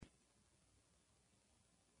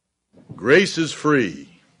Grace is free.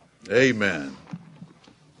 Amen.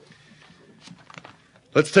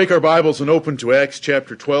 Let's take our Bibles and open to Acts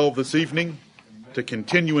chapter 12 this evening to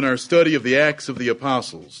continue in our study of the Acts of the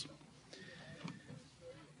Apostles.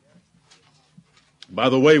 By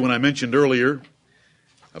the way, when I mentioned earlier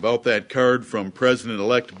about that card from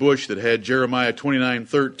President-elect Bush that had Jeremiah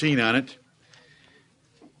 29:13 on it,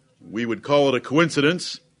 we would call it a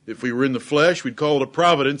coincidence. If we were in the flesh, we'd call it a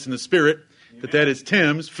providence in the spirit, that is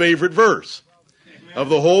Tim's favorite verse of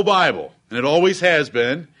the whole Bible. And it always has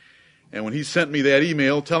been. And when he sent me that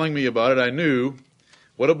email telling me about it, I knew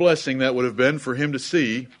what a blessing that would have been for him to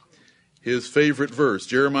see his favorite verse.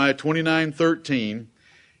 Jeremiah 29:13.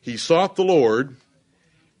 He sought the Lord,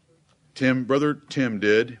 Brother Tim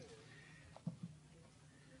did,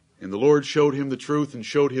 and the Lord showed him the truth and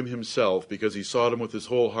showed him himself because he sought him with his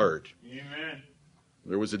whole heart. Amen.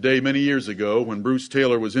 There was a day many years ago when Bruce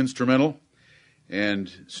Taylor was instrumental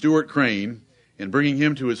and Stuart Crane in bringing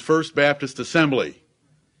him to his First Baptist Assembly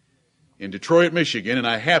in Detroit, Michigan, and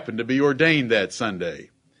I happened to be ordained that Sunday.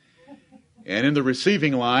 And in the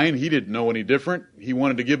receiving line, he didn't know any different. He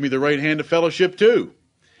wanted to give me the right hand of fellowship too.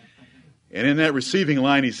 And in that receiving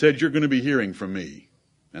line, he said, "You're going to be hearing from me."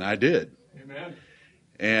 And I did. Amen.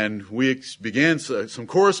 And we began some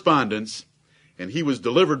correspondence, and he was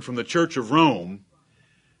delivered from the Church of Rome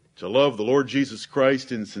to love the Lord Jesus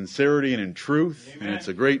Christ in sincerity and in truth. Amen. And it's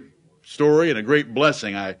a great story and a great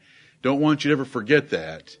blessing. I don't want you to ever forget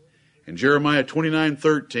that. In Jeremiah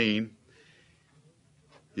 29:13,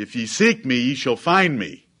 if ye seek me, ye shall find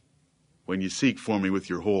me when ye seek for me with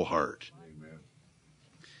your whole heart. Amen.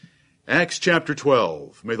 Acts chapter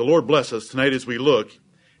 12. May the Lord bless us tonight as we look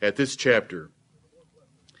at this chapter.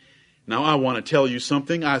 Now, I want to tell you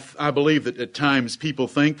something. I believe that at times people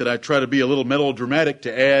think that I try to be a little melodramatic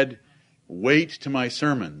to add weight to my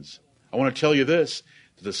sermons. I want to tell you this,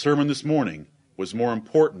 that the sermon this morning was more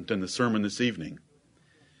important than the sermon this evening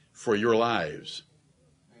for your lives.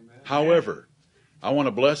 Amen. However, I want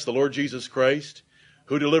to bless the Lord Jesus Christ,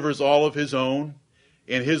 who delivers all of his own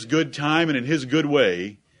in his good time and in his good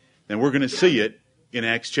way, and we're going to see it in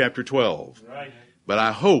Acts chapter 12. Right. But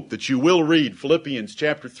I hope that you will read Philippians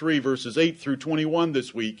chapter 3, verses 8 through 21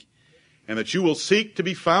 this week, and that you will seek to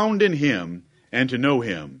be found in him and to know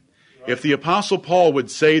him. Right. If the Apostle Paul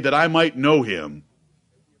would say that I might know him,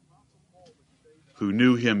 who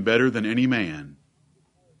knew him better than any man,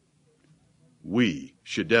 we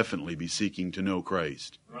should definitely be seeking to know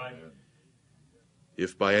Christ. Right.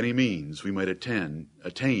 If by any means we might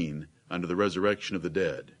attain unto the resurrection of the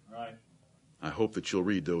dead. Right. I hope that you'll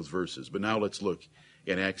read those verses. But now let's look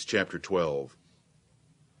in Acts chapter 12.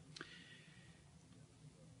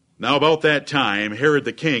 Now about that time, Herod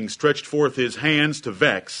the king stretched forth his hands to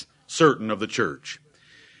vex certain of the church.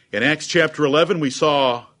 In Acts chapter 11, we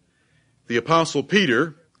saw the apostle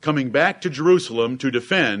Peter coming back to Jerusalem to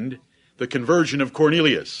defend the conversion of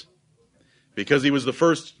Cornelius, because he was the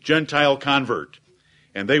first Gentile convert,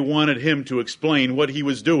 and they wanted him to explain what he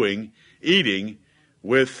was doing, eating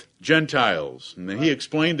with Gentiles. And then he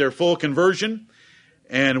explained their full conversion,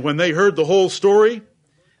 and when they heard the whole story,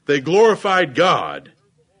 they glorified God,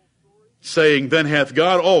 saying, "Then hath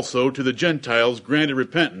God also to the Gentiles granted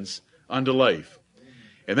repentance unto life."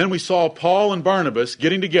 And then we saw Paul and Barnabas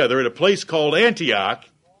getting together at a place called Antioch,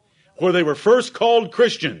 where they were first called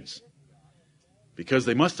Christians, because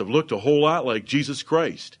they must have looked a whole lot like Jesus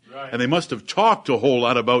Christ. Right. And they must have talked a whole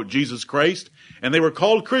lot about Jesus Christ, and they were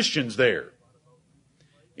called Christians there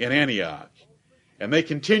in Antioch. And they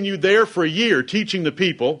continued there for a year teaching the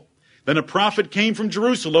people. Then a prophet came from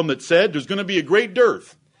Jerusalem that said there's going to be a great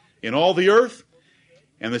dearth in all the earth,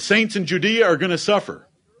 and the saints in Judea are going to suffer.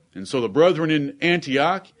 And so the brethren in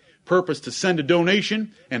Antioch purposed to send a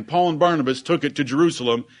donation, and Paul and Barnabas took it to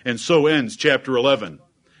Jerusalem, and so ends chapter 11.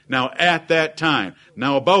 Now about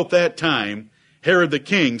that time, Herod the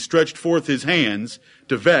king stretched forth his hands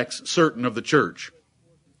to vex certain of the church.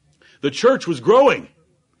 The church was growing.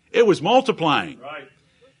 It was multiplying. Right.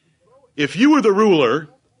 If you were the ruler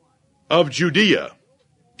of Judea,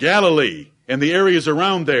 Galilee, and the areas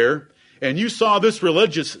around there, and you saw this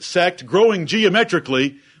religious sect growing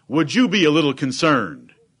geometrically, would you be a little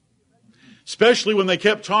concerned? Especially when they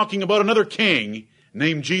kept talking about another king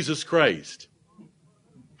named Jesus Christ.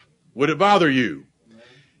 Would it bother you?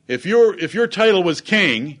 If your title was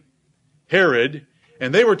king, Herod,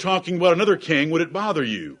 and they were talking about another king, would it bother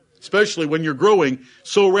you? Especially when you're growing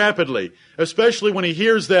so rapidly. Especially when he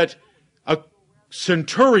hears that a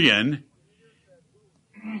centurion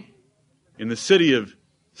in the city of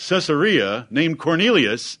Caesarea named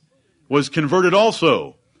Cornelius was converted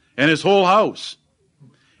also, and his whole house.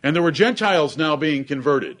 And there were Gentiles now being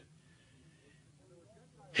converted.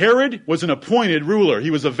 Herod was an appointed ruler.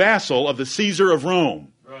 He was a vassal of the Caesar of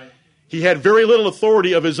Rome. Right. He had very little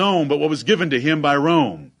authority of his own, but what was given to him by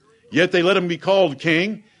Rome. Yet they let him be called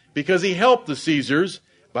king because he helped the Caesars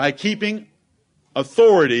by keeping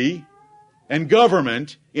authority and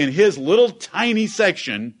government in his little tiny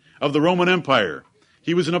section of the Roman Empire.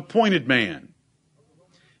 He was an appointed man.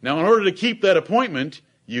 Now, in order to keep that appointment,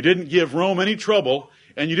 you didn't give Rome any trouble,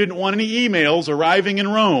 and you didn't want any emails arriving in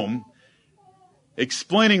Rome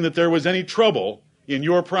explaining that there was any trouble in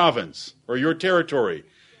your province or your territory.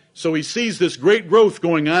 So he sees this great growth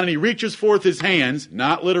going on, and he reaches forth his hands,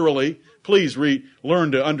 not literally. Please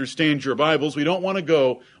learn to understand your Bibles. We don't want to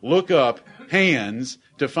go look up hands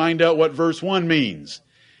to find out what verse 1 means.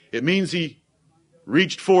 It means he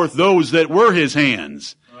reached forth those that were his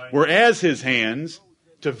hands, were as his hands,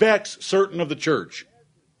 to vex certain of the church.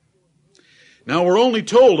 Now we're only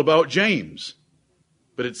told about James,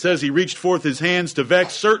 but it says he reached forth his hands to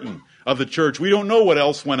vex certain of the church. We don't know what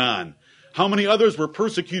else went on. How many others were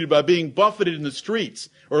persecuted by being buffeted in the streets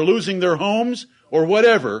or losing their homes or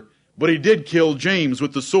whatever, but he did kill James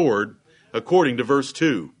with the sword, according to verse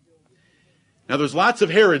 2. Now there's lots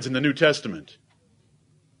of Herods in the New Testament,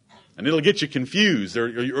 and it'll get you confused,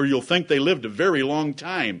 or you'll think they lived a very long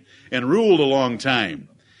time and ruled a long time.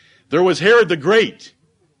 There was Herod the Great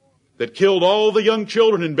that killed all the young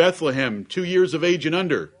children in Bethlehem, 2 years of age and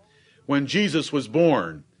under, when Jesus was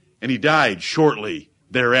born, and he died shortly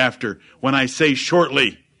thereafter. When I say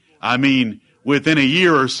shortly, I mean within a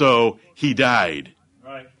year or so, he died.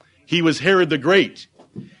 Right. He was Herod the Great.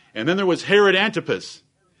 And then there was Herod Antipas,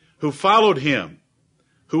 who followed him,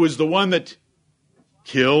 who was the one that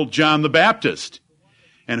killed John the Baptist,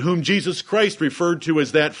 and whom Jesus Christ referred to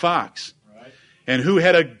as that fox, Right. and who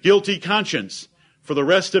had a guilty conscience for the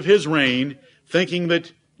rest of his reign, thinking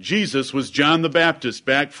that Jesus was John the Baptist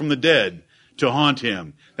back from the dead to haunt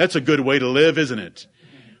him. That's a good way to live, isn't it?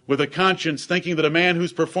 With a conscience, thinking that a man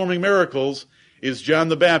who's performing miracles is John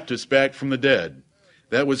the Baptist back from the dead.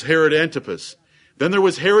 That was Herod Antipas. Then there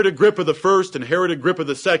was Herod Agrippa the first and Herod Agrippa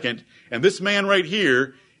the second, and this man right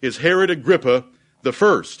here is Herod Agrippa the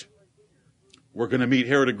first. We're going to meet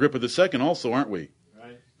Herod Agrippa the second also, aren't we?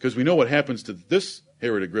 Right. Because we know what happens to this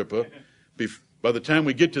Herod Agrippa. By the time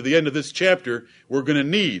we get to the end of this chapter, we're going to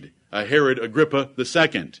need a Herod Agrippa the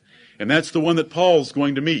second. And that's the one that Paul's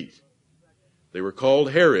going to meet. They were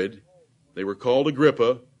called Herod. They were called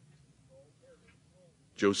Agrippa.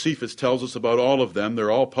 Josephus tells us about all of them. They're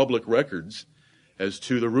all public records as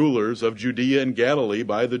to the rulers of Judea and Galilee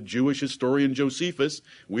by the Jewish historian Josephus.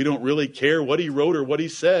 We don't really care what he wrote or what he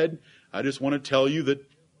said. I just want to tell you that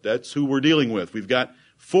that's who we're dealing with. We've got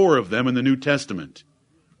 4 of them in the New Testament.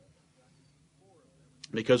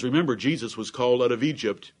 Because remember, Jesus was called out of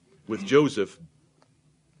Egypt with Joseph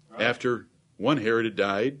after one Herod had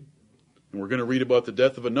died. And we're going to read about the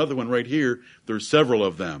death of another one right here. There's several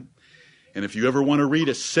of them. And if you ever want to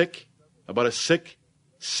read about a sick,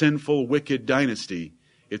 sinful, wicked dynasty,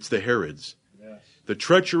 it's the Herods. Yes. The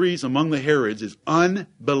treacheries among the Herods is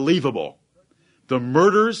unbelievable. The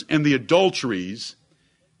murders and the adulteries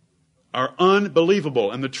are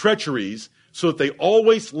unbelievable. And the treacheries, so that they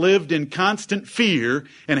always lived in constant fear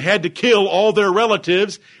and had to kill all their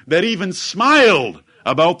relatives that even smiled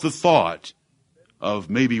about the thought of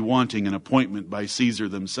maybe wanting an appointment by Caesar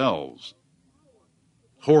themselves.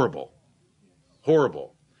 Horrible.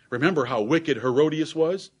 Horrible. Remember how wicked Herodias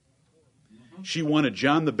was? She wanted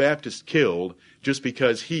John the Baptist killed just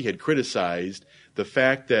because he had criticized the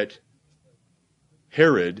fact that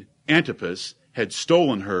Herod Antipas had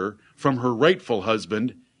stolen her from her rightful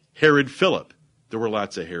husband, Herod Philip. There were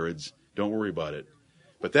lots of Herods. Don't worry about it.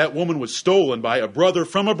 But that woman was stolen by a brother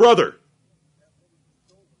from a brother.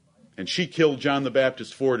 And she killed John the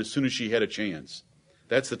Baptist for it as soon as she had a chance.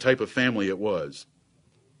 That's the type of family it was.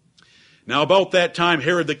 Now about that time,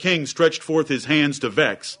 Herod the king stretched forth his hands to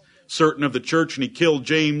vex certain of the church, and he killed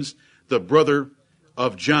James, the brother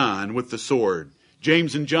of John, with the sword.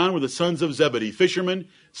 James and John were the sons of Zebedee, fishermen,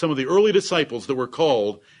 some of the early disciples that were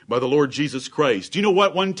called by the Lord Jesus Christ. Do you know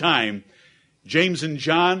what? One time, James and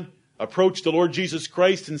John approached the Lord Jesus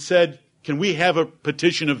Christ and said, "Can we have a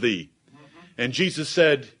petition of thee?" And Jesus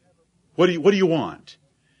said, What do you want?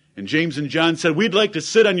 And James and John said, "We'd like to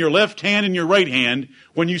sit on your left hand and your right hand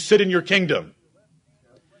when you sit in your kingdom."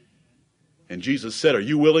 And Jesus said, "Are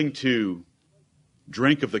you willing to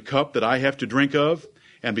drink of the cup that I have to drink of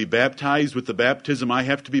and be baptized with the baptism I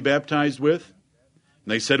have to be baptized with?"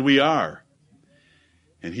 And they said, "We are."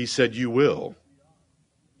 And he said, "You will,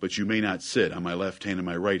 but you may not sit on my left hand and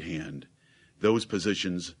my right hand. Those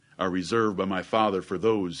positions are reserved by my Father for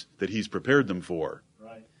those that he's prepared them for."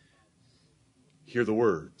 Right. hear the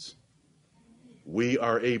words, we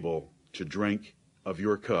are able to drink of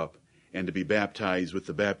your cup and to be baptized with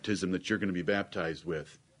the baptism that you're going to be baptized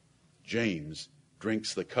with. James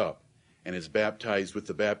drinks the cup and is baptized with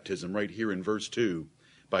the baptism right here in verse 2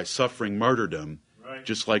 by suffering martyrdom,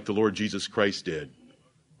 just like the Lord Jesus Christ did.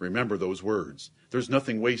 Remember those words. There's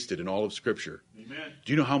nothing wasted in all of Scripture. Amen.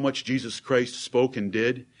 Do you know how much Jesus Christ spoke and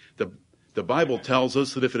did? The Bible tells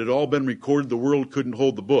us that if it had all been recorded, the world couldn't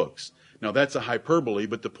hold the books. Now that's a hyperbole,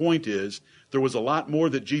 but the point is, there was a lot more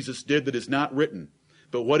that Jesus did that is not written.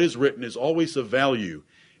 But what is written is always of value.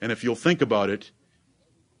 And if you'll think about it,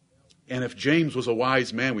 and if James was a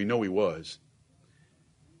wise man, we know he was,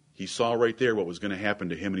 he saw right there what was going to happen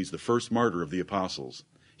to him, and he's the first martyr of the apostles.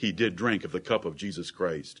 He did drink of the cup of Jesus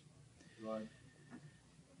Christ. Right.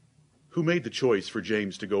 Who made the choice for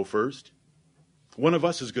James to go first? One of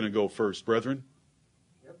us is going to go first, brethren.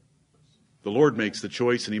 Yep. The Lord makes the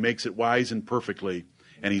choice, and he makes it wise and perfectly,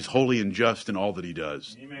 and he's holy and just in all that he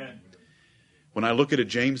does. Amen. When I look at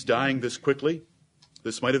James dying this quickly,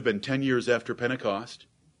 this might have been 10 years after Pentecost,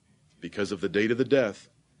 because of the date of the death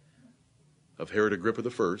of Herod Agrippa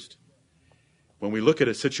I. When we look at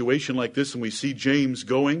a situation like this and we see James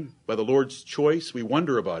going by the Lord's choice, we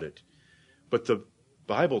wonder about it. But the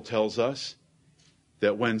Bible tells us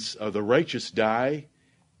that when the righteous die,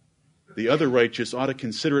 the other righteous ought to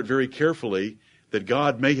consider it very carefully, that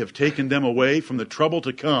God may have taken them away from the trouble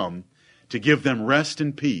to come to give them rest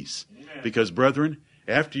and peace. Amen. Because, brethren,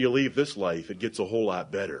 after you leave this life, it gets a whole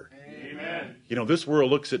lot better. Amen. You know, this world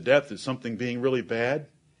looks at death as something being really bad.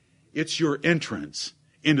 It's your entrance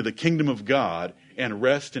into the kingdom of God and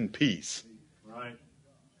rest and peace. Right.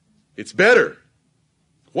 It's better.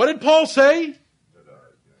 What did Paul say?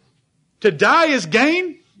 To die is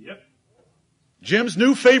gain? Yep. Jim's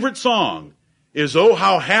new favorite song is "Oh,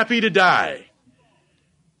 How Happy to Die."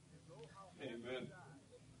 Amen.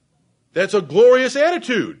 That's a glorious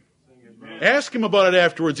attitude. Amen. Ask him about it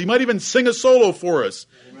afterwards. He might even sing a solo for us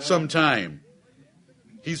sometime.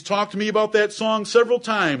 He's talked to me about that song several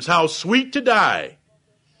times. How sweet to die.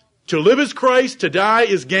 To live is Christ, to die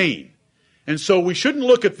is gain. And so we shouldn't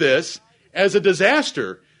look at this as a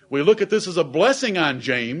disaster. We look at this as a blessing on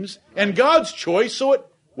James and God's choice, so it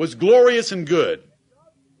was glorious and good.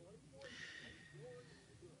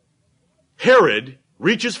 Herod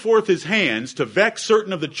reaches forth his hands to vex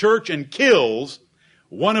certain of the church and kills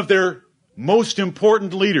one of their most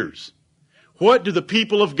important leaders. What do the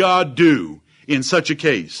people of God do in such a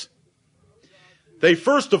case? They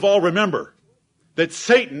first of all remember that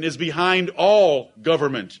Satan is behind all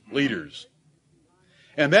government leaders.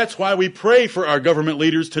 And that's why we pray for our government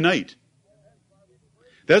leaders tonight.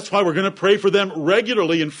 That's why we're going to pray for them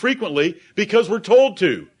regularly and frequently, because we're told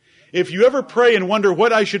to. If you ever pray and wonder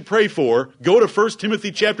what I should pray for, go to 1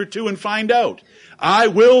 Timothy chapter 2 and find out. I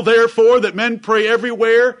will therefore that men pray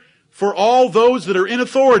everywhere for all those that are in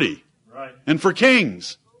authority. Right. And for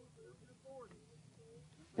kings.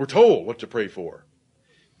 We're told what to pray for.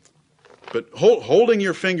 But holding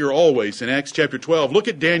your finger always in Acts chapter 12, look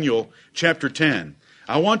at Daniel chapter 10.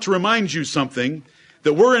 I want to remind you something,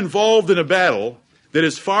 that we're involved in a battle that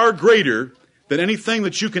is far greater than anything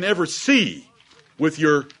that you can ever see with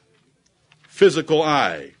your physical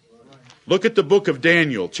eye. Look at the book of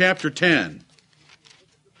Daniel, chapter 10.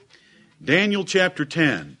 Daniel chapter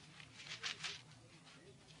 10.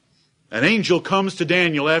 An angel comes to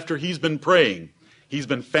Daniel after he's been praying. He's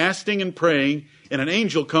been fasting and praying, and an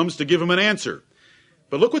angel comes to give him an answer.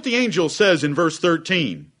 But look what the angel says in verse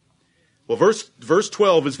 13. Well, verse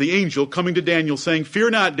 12 is the angel coming to Daniel saying,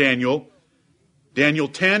 "Fear not, Daniel." Daniel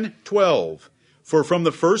 10:12. "For from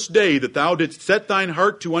the first day that thou didst set thine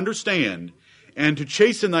heart to understand, and to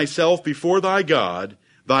chasten thyself before thy God,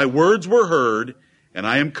 thy words were heard, and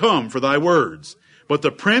I am come for thy words. But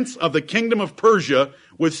the prince of the kingdom of Persia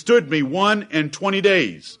withstood me 21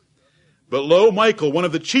 days. But lo, Michael, one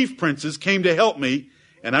of the chief princes, came to help me,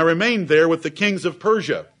 and I remained there with the kings of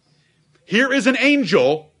Persia." Here is an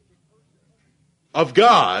angel of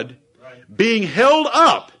God being held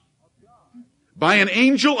up by an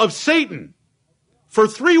angel of Satan for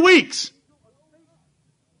 3 weeks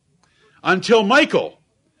until Michael,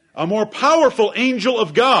 a more powerful angel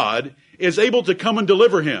of God, is able to come and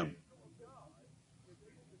deliver him.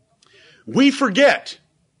 We forget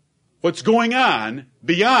what's going on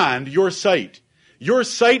beyond your sight. Your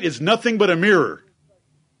sight is nothing but a mirror,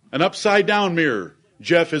 an upside-down mirror.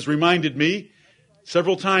 Jeff has reminded me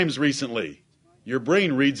several times recently. Your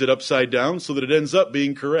brain reads it upside down so that it ends up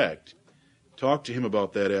being correct. Talk to him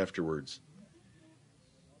about that afterwards.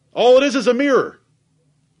 All it is a mirror.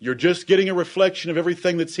 You're just getting a reflection of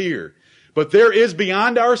everything that's here. But there is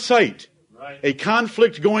beyond our sight A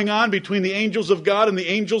conflict going on between the angels of God and the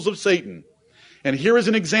angels of Satan. And here is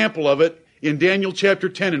an example of it in Daniel chapter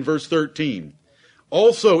 10 and verse 13.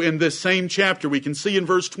 Also in this same chapter, we can see in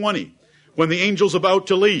verse 20, when the angel's about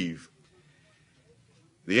to leave.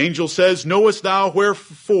 The angel says, "Knowest thou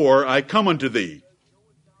wherefore I come unto thee?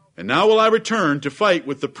 And now will I return to fight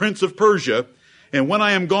with the prince of Persia, and when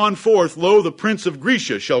I am gone forth, lo, the prince of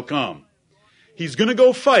Grecia shall come." He's going to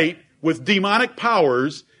go fight with demonic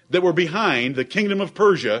powers that were behind the kingdom of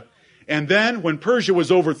Persia, and then when Persia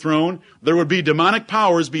was overthrown, there would be demonic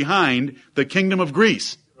powers behind the kingdom of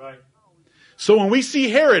Greece. Right. So when we see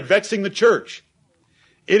Herod vexing the church,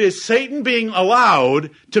 it is Satan being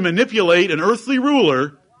allowed to manipulate an earthly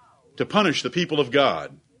ruler to punish the people of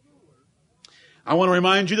God. I want to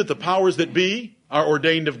remind you that the powers that be are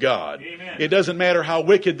ordained of God. Amen. It doesn't matter how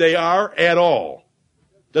wicked they are at all.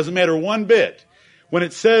 Doesn't matter one bit. When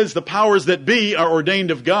it says the powers that be are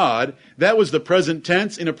ordained of God, that was the present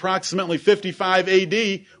tense in approximately 55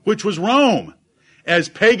 AD, which was Rome. As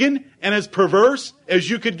pagan and as perverse as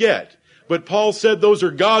you could get. But Paul said those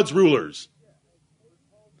are God's rulers.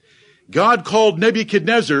 God called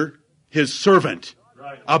Nebuchadnezzar his servant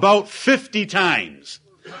about 50 times.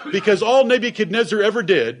 Because all Nebuchadnezzar ever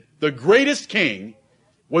did, the greatest king,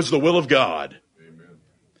 was the will of God. Amen.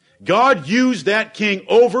 God used that king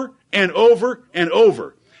over and over and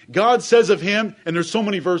over. God says of him, and there's so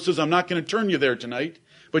many verses, I'm not going to turn you there tonight,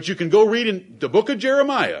 but you can go read in the book of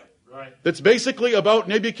Jeremiah. Right. That's basically about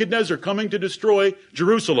Nebuchadnezzar coming to destroy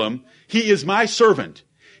Jerusalem. He is my servant.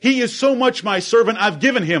 He is so much my servant, I've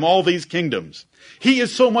given him all these kingdoms. He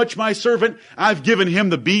is so much my servant, I've given him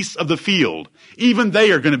the beasts of the field. Even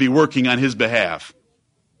they are going to be working on his behalf.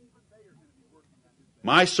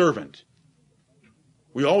 My servant.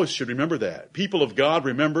 We always should remember that. People of God,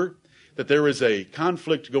 remember that there is a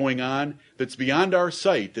conflict going on that's beyond our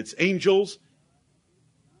sight, that's angels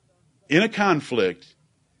in a conflict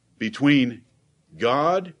between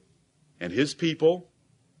God and his people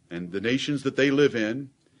and the nations that they live in,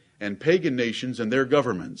 and pagan nations and their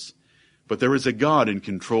governments. But there is a God in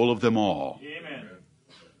control of them all. Amen.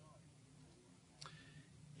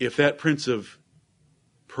 If that prince of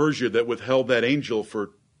Persia that withheld that angel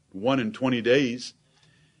for 1 days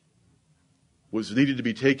was needed to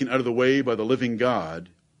be taken out of the way by the living God,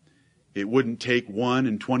 it wouldn't take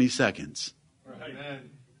 1 seconds. Right.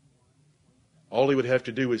 All he would have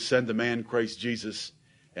to do is send the man Christ Jesus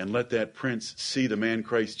and let that prince see the man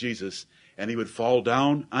Christ Jesus, and he would fall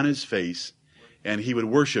down on his face and he would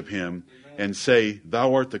worship him and say,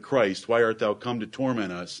 "Thou art the Christ, why art thou come to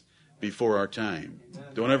torment us before our time?"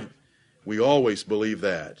 We always believe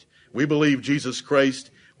that. We believe Jesus Christ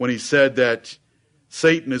when he said that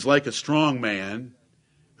Satan is like a strong man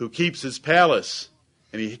who keeps his palace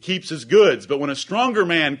and he keeps his goods, but when a stronger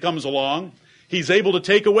man comes along, he's able to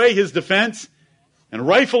take away his defense and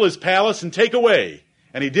rifle his palace and take away.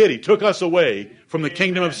 And he did. He took us away from the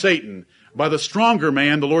kingdom of Satan by the stronger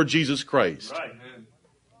man, the Lord Jesus Christ. Right.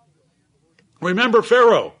 Remember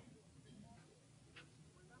Pharaoh.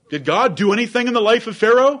 Did God do anything in the life of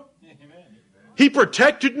Pharaoh? He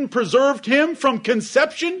protected and preserved him from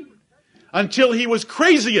conception until he was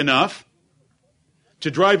crazy enough to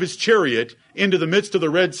drive his chariot into the midst of the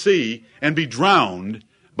Red Sea and be drowned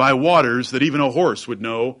by waters that even a horse would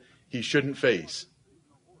know he shouldn't face.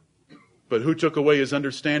 But who took away his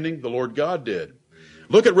understanding? The Lord God did.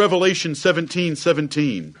 Look at Revelation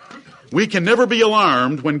 17:17. We can never be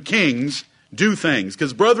alarmed when kings do things.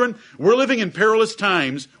 Because, brethren, we're living in perilous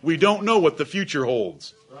times. We don't know what the future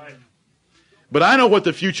holds. Right. But I know what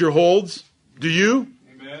the future holds. Do you?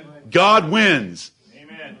 Amen. God wins.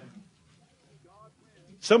 Amen.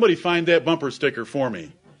 Somebody find that bumper sticker for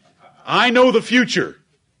me. I know the future.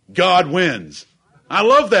 God wins. I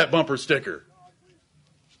love that bumper sticker.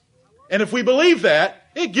 And if we believe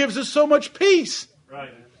that, it gives us so much peace.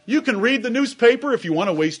 Right. You can read the newspaper if you want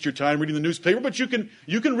to waste your time reading the newspaper, but you can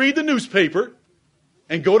read the newspaper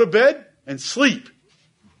and go to bed and sleep.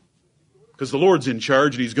 Because the Lord's in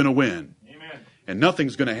charge and he's going to win. Amen. And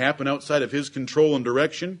nothing's going to happen outside of his control and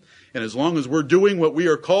direction. And as long as we're doing what we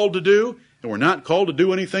are called to do, and we're not called to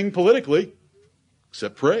do anything politically,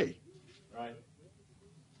 except pray. Right.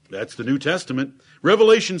 That's the New Testament.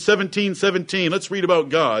 Revelation 17:17. Let's read about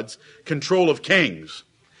God's control of kings.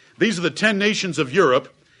 These are the 10 nations of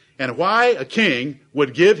Europe, and why a king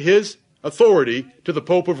would give his authority to the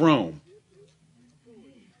Pope of Rome.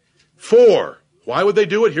 4. Why would they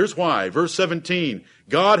do it? Here's why. Verse 17.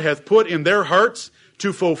 God hath put in their hearts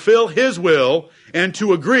to fulfill his will and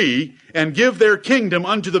to agree and give their kingdom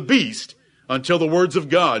unto the beast until the words of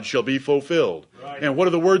God shall be fulfilled. And what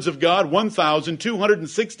are the words of God?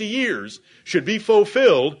 1,260 years should be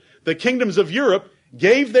fulfilled. The kingdoms of Europe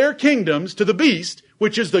gave their kingdoms to the beast,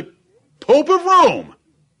 which is the Pope of Rome,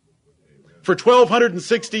 for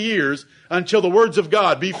 1,260 years until the words of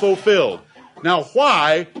God be fulfilled. Now,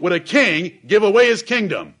 why would a king give away his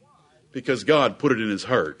kingdom? Because God put it in his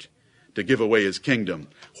heart to give away his kingdom.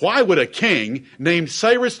 Why would a king named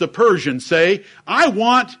Cyrus the Persian say, I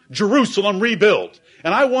want Jerusalem rebuilt,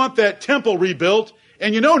 and I want that temple rebuilt,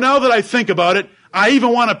 and now that I think about it, I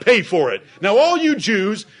even want to pay for it. Now, all you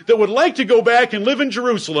Jews that would like to go back and live in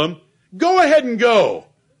Jerusalem, go ahead and go.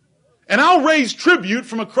 And I'll raise tribute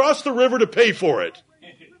from across the river to pay for it.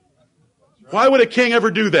 Why would a king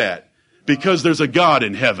ever do that? Because there's a God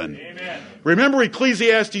in heaven. Amen. Remember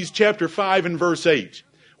Ecclesiastes chapter 5 and verse 8.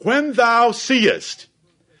 When thou seest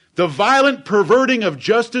the violent perverting of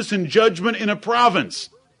justice and judgment in a province,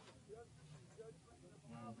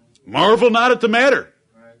 marvel not at the matter.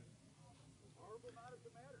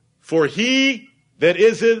 For he that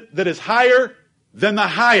is higher than the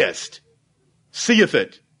highest seeth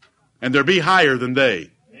it, and there be higher than they.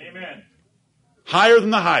 Amen. Higher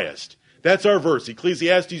than the highest. That's our verse,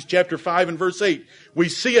 Ecclesiastes chapter 5 and verse 8. We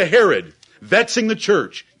see a Herod vexing the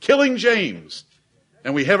church, killing James,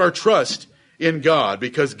 and we have our trust in God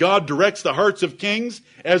because God directs the hearts of kings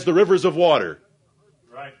as the rivers of water.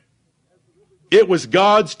 Right. It was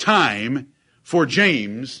God's time for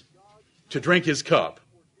James to drink his cup.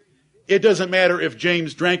 It doesn't matter if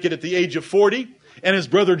James drank it at the age of 40 and his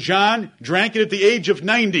brother John drank it at the age of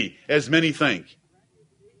 90, as many think.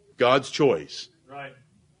 God's choice. Right.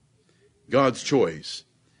 God's choice.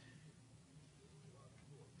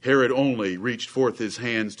 Herod only reached forth his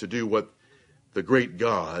hands to do what the great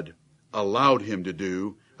God allowed him to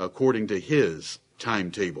do according to his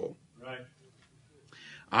timetable. Right.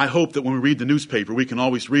 I hope that when we read the newspaper, we can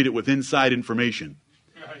always read it with inside information.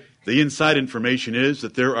 Right. The inside information is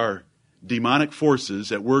that there are demonic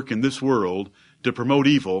forces at work in this world to promote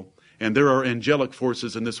evil, and there are angelic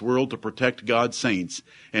forces in this world to protect God's saints,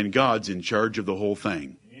 and God's in charge of the whole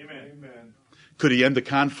thing. Amen. Could he end the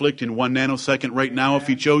conflict in 1 nanosecond right now if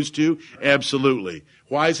he chose to? Absolutely.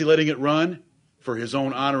 Why is he letting it run? For his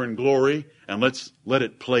own honor and glory, and let's let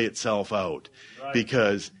it play itself out. Right.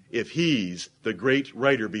 Because if he's the great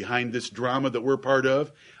writer behind this drama that we're part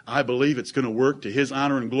of, I believe it's going to work to his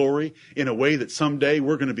honor and glory in a way that someday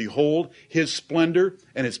we're going to behold his splendor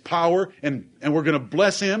and his power, and we're going to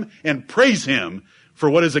bless him and praise him for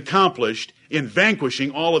what is accomplished in vanquishing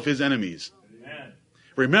all of his enemies. Amen.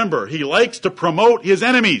 Remember, he likes to promote his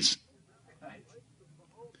enemies.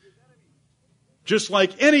 Just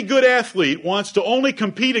like any good athlete wants to only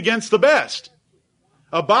compete against the best.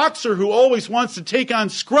 A boxer who always wants to take on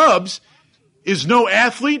scrubs is no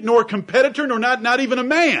athlete, nor competitor, nor not even a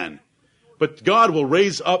man. But God will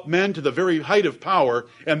raise up men to the very height of power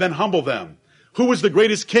and then humble them. Who was the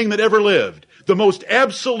greatest king that ever lived? The most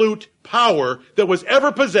absolute power that was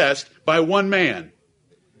ever possessed by one man.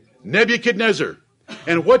 Nebuchadnezzar.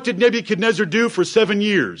 And what did Nebuchadnezzar do for 7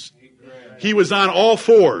 years? He was on all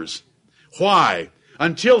fours. Why?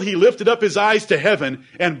 Until he lifted up his eyes to heaven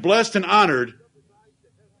and blessed and honored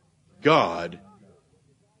God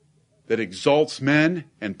that exalts men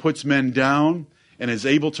and puts men down and is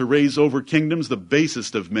able to raise over kingdoms the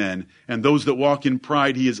basest of men, and those that walk in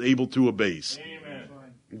pride he is able to abase. Amen.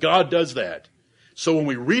 God does that. So when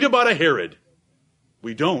we read about a Herod,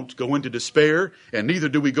 we don't go into despair, and neither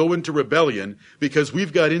do we go into rebellion, because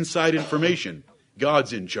we've got inside information.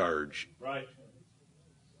 God's in charge. Right.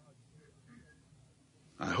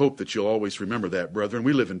 I hope that you'll always remember that, brethren.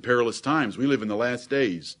 We live in perilous times. We live in the last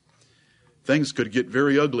days. Things could get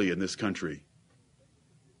very ugly in this country.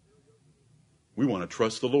 We want to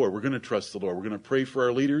trust the Lord. We're going to trust the Lord. We're going to pray for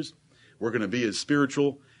our leaders. We're going to be as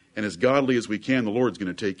spiritual and as godly as we can. The Lord's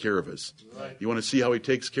going to take care of us. Right. You want to see how he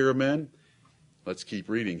takes care of men? Let's keep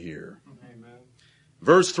reading here. Amen.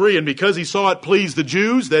 Verse 3, and because he saw it please the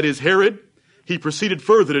Jews, that is Herod, he proceeded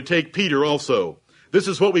further to take Peter also. This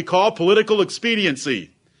is what we call political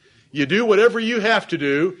expediency. You do whatever you have to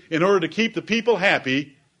do in order to keep the people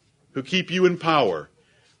happy who keep you in power.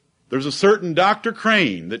 There's a certain Dr.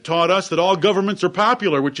 Crane that taught us that all governments are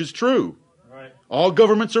popular, which is true. Right. All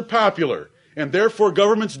governments are popular, and therefore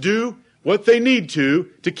governments do what they need to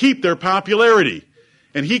keep their popularity.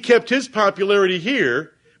 And he kept his popularity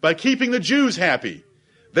here by keeping the Jews happy.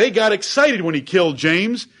 They got excited when he killed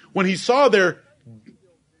James. When he saw their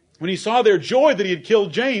joy that he had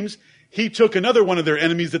killed James, he took another one of their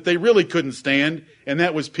enemies that they really couldn't stand, and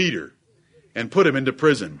that was Peter, and put him into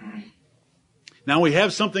prison. Now we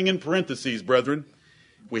have something in parentheses, brethren.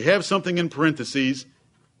 We have something in parentheses.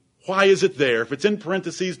 Why is it there? If it's in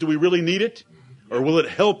parentheses, do we really need it? Or will it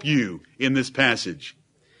help you in this passage?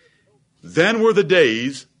 Then were the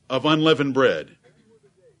days of unleavened bread.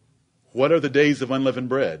 What are the days of unleavened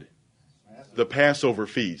bread? The Passover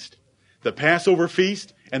feast. The Passover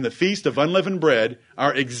feast and the feast of unleavened bread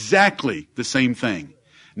are exactly the same thing.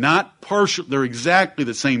 Not partial, they're exactly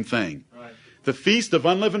the same thing. Right. The feast of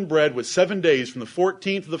unleavened bread was 7 days from the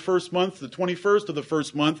 14th of the first month to the 21st of the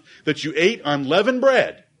first month that you ate unleavened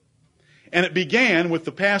bread. And it began with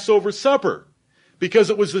the Passover supper, because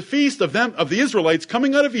it was the feast of the Israelites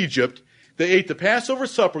coming out of Egypt. They ate the Passover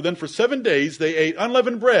supper. Then for 7 days they ate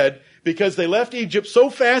unleavened bread because they left Egypt so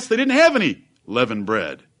fast they didn't have any leavened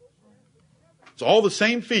bread. It's all the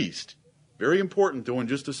same feast. Very important, though, in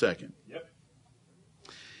just a second. Yep.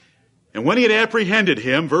 And when he had apprehended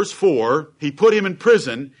him, verse 4, he put him in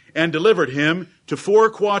prison and delivered him to 4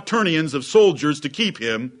 quaternions of soldiers to keep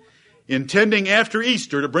him, intending after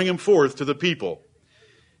Easter to bring him forth to the people.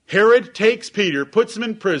 Herod takes Peter, puts him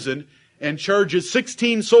in prison, and charges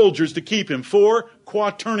 16 soldiers to keep him. 4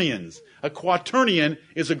 quaternions. A quaternion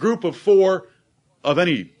is a group of 4 of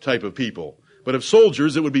any type of people. But of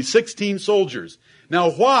soldiers, it would be 16 soldiers.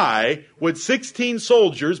 Now, why would 16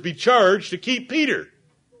 soldiers be charged to keep Peter?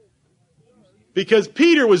 Because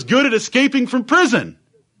Peter was good at escaping from prison.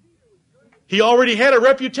 He already had a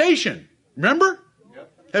reputation. Remember?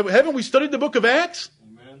 Yep. Haven't we studied the book of Acts?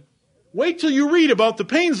 Amen. Wait till you read about the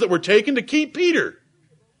pains that were taken to keep Peter.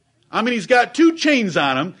 I mean, he's got 2 chains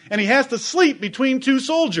on him, and he has to sleep between 2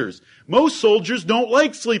 soldiers. Most soldiers don't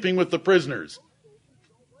like sleeping with the prisoners.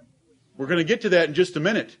 We're going to get to that in just a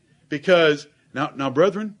minute. Because, now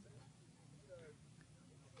brethren,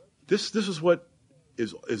 this is what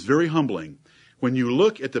is very humbling. When you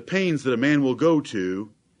look at the pains that a man will go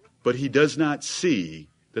to, but he does not see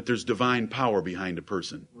that there's divine power behind a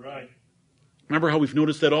person. Right. Remember how we've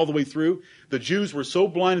noticed that all the way through? The Jews were so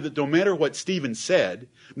blinded that no matter what Stephen said,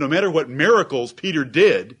 no matter what miracles Peter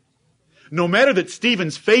did, no matter that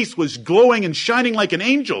Stephen's face was glowing and shining like an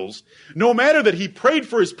angel's, no matter that he prayed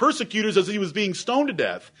for his persecutors as he was being stoned to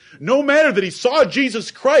death, no matter that he saw Jesus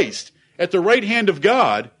Christ at the right hand of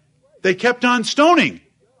God, they kept on stoning.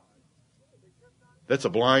 That's a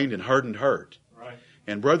blind and hardened heart. Right.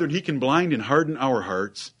 And brethren, he can blind and harden our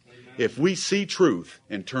hearts if we see truth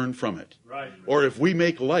and turn from it. Right. Or if we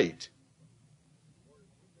make light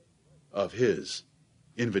of his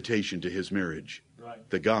invitation to his marriage, right,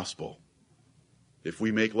 the gospel. If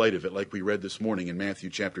we make light of it like we read this morning in Matthew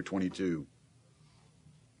chapter 22.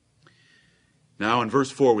 Now in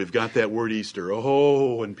verse 4 we've got that word Easter.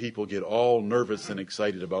 Oh, and people get all nervous and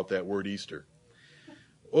excited about that word Easter.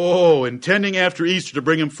 Oh, intending after Easter to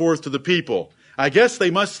bring him forth to the people. I guess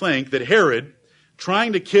they must think that Herod,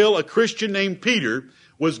 trying to kill a Christian named Peter,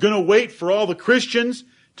 was going to wait for all the Christians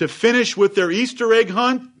to finish with their Easter egg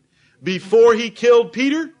hunt before he killed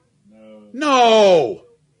Peter? No.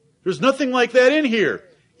 There's nothing like that in here.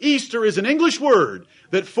 Easter is an English word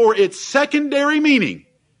that for its secondary meaning,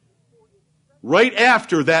 right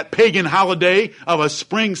after that pagan holiday of a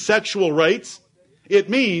spring sexual rites, it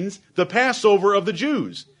means the Passover of the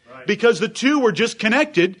Jews. Right. Because the two were just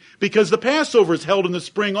connected because the Passover is held in the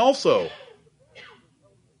spring also.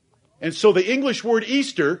 And so the English word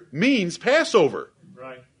Easter means Passover.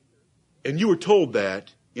 Right. And you were told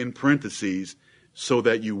that in parentheses so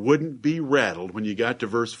that you wouldn't be rattled when you got to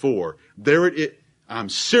verse 4. There it is. I'm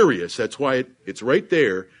serious. That's why it's right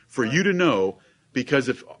there for you to know, because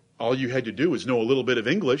if all you had to do was know a little bit of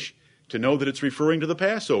English to know that it's referring to the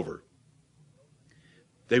Passover.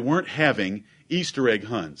 They weren't having Easter egg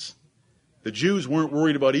hunts. The Jews weren't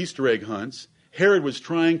worried about Easter egg hunts. Herod was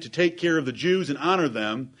trying to take care of the Jews and honor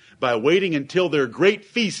them by waiting until their great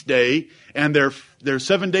feast day and their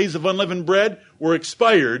 7 days of unleavened bread were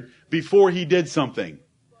expired before he did something.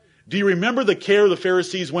 Do you remember the care the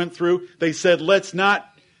Pharisees went through? They said, let's not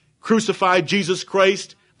crucify Jesus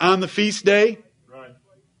Christ on the feast day, right,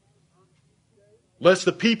 lest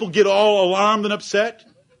the people get all alarmed and upset.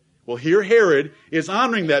 Well, here Herod is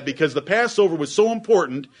honoring that because the Passover was so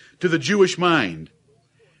important to the Jewish mind.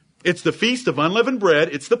 It's the Feast of Unleavened Bread.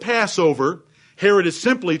 It's the Passover. Herod is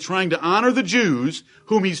simply trying to honor the Jews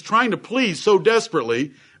whom he's trying to please so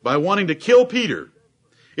desperately by wanting to kill Peter.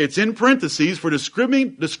 It's in parentheses for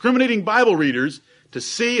discriminating Bible readers to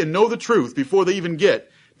see and know the truth before they even get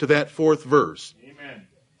to that 4th verse. Amen.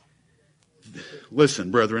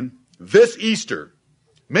 Listen, brethren, this Easter,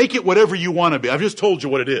 make it whatever you want to be. I've just told you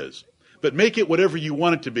what it is. But make it whatever you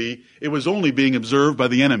want it to be. It was only being observed by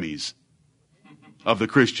the enemies of the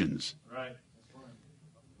Christians. Right.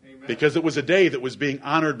 Amen. Because it was a day that was being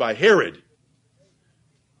honored by Herod.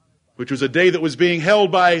 which was a day that was being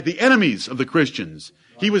held by the enemies of the Christians.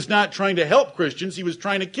 He was not trying to help Christians, he was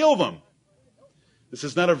trying to kill them. This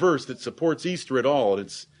is not a verse that supports Easter at all, and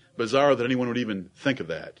it's bizarre that anyone would even think of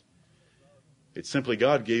that. It's simply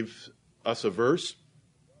God gave us a verse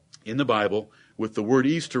in the Bible with the word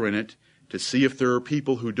Easter in it to see if there are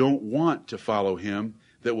people who don't want to follow him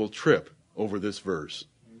that will trip over this verse.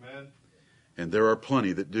 Amen. And there are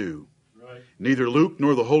plenty that do. Right. Neither Luke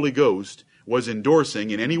nor the Holy Ghost was endorsing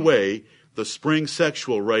in any way the spring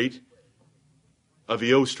sexual rite of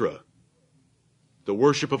Eostra, the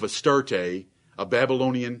worship of Astarte, a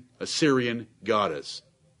Babylonian, Assyrian goddess.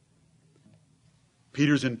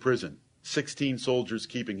 Peter's in prison, 16 soldiers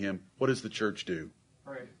keeping him. What does the church do?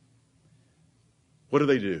 Pray. What do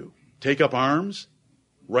they do? Take up arms?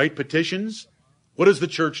 Write petitions? What does the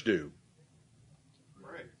church do?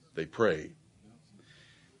 Pray. They pray.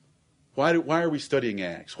 Why are we studying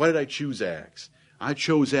Acts? Why did I choose Acts? I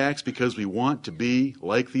chose Acts because we want to be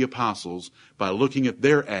like the apostles by looking at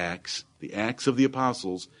their Acts, the Acts of the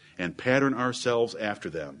apostles, and pattern ourselves after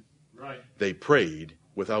them. Right. They prayed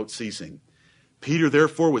without ceasing. Peter,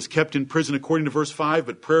 therefore, was kept in prison according to verse 5,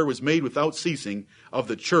 but prayer was made without ceasing of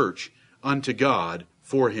the church unto God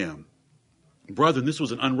for him. Brethren, this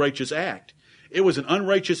was an unrighteous act. It was an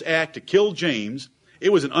unrighteous act to kill James.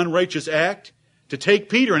 It was an unrighteous act to take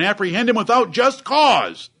Peter and apprehend him without just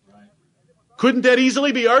cause. Right. Couldn't that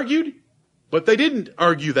easily be argued? But they didn't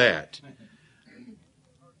argue that.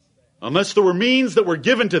 Unless there were means that were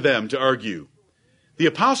given to them to argue. The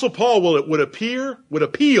Apostle Paul would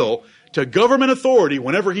appeal to government authority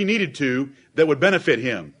whenever he needed to that would benefit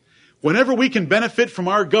him. Whenever we can benefit from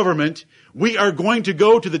our government, we are going to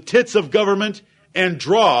go to the tits of government and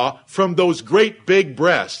draw from those great big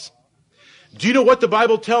breasts. Do you know what the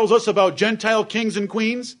Bible tells us about Gentile kings and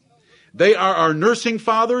queens? They are our nursing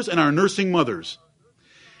fathers and our nursing mothers.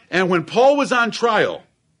 And when Paul was on trial,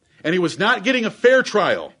 and he was not getting a fair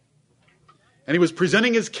trial, and he was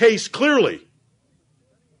presenting his case clearly,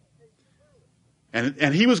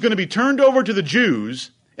 and he was going to be turned over to the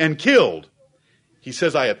Jews and killed, he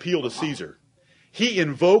says, I appeal to Caesar. He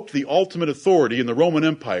invoked the ultimate authority in the Roman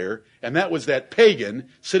Empire, and that was that pagan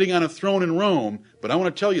sitting on a throne in Rome. But I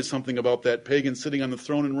want to tell you something about that pagan sitting on the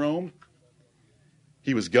throne in Rome.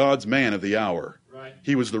 He was God's man of the hour. Right.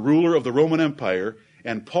 He was the ruler of the Roman Empire,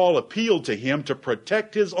 and Paul appealed to him to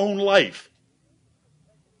protect his own life.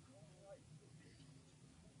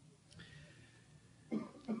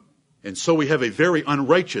 And so we have a very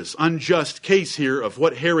unrighteous, unjust case here of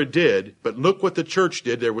what Herod did, but look what the church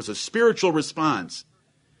did. There was a spiritual response.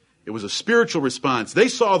 It was a spiritual response. They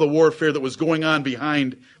saw the warfare that was going on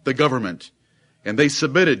behind the government, and they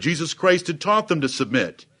submitted. Jesus Christ had taught them to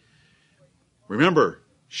submit. Remember,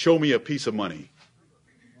 show me a piece of money.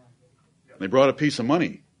 They brought a piece of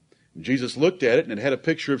money. Jesus looked at it, and it had a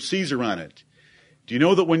picture of Caesar on it. Do you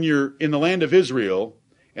know that when you're in the land of Israel,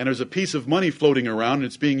 and there's a piece of money floating around, and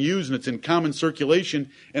it's being used, and it's in common circulation,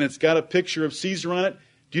 and it's got a picture of Caesar on it?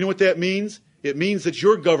 Do you know what that means? It means that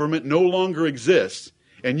your government no longer exists,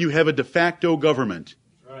 and you have a de facto government.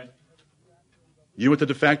 Right. You know what the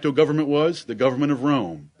de facto government was? The government of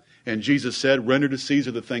Rome. And Jesus said, render to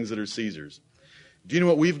Caesar the things that are Caesar's. Do you know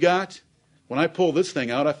what we've got? When I pull this thing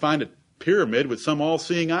out, I find a pyramid with some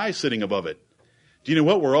all-seeing eye sitting above it. Do you know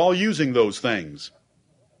what? We're all using those things.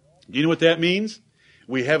 Do you know what that means?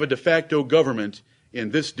 We have a de facto government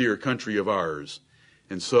in this dear country of ours.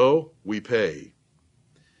 And so we pay.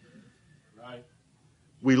 Right.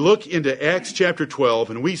 We look into Acts chapter 12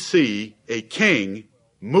 and we see a king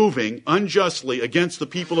moving unjustly against the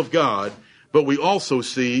people of God, but we also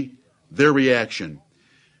see their reaction.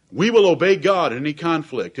 We will obey God in any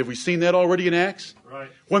conflict. Have we seen that already in Acts? Right.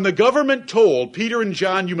 When the government told Peter and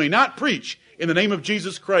John, you may not preach in the name of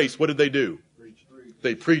Jesus Christ, what did they do? Preach.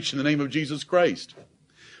 They preached in the name of Jesus Christ.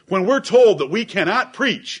 When we're told that we cannot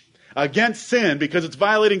preach against sin because it's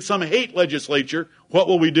violating some hate legislature, what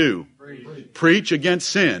will we do? Preach against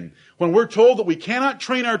sin. When we're told that we cannot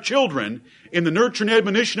train our children in the nurture and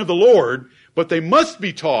admonition of the Lord, but they must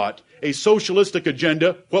be taught a socialistic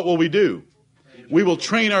agenda, what will we do? We will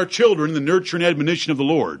train our children in the nurture and admonition of the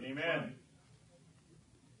Lord. Amen.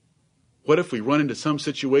 What if we run into some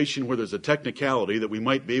situation where there's a technicality that we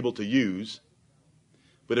might be able to use,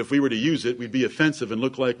 but if we were to use it, we'd be offensive and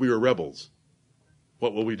look like we were rebels?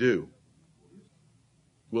 What will we do?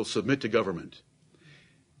 We'll submit to government.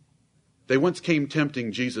 They once came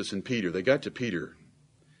tempting Jesus and Peter. They got to Peter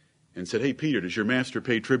and said, hey, Peter, does your master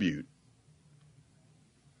pay tribute?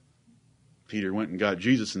 Peter went and got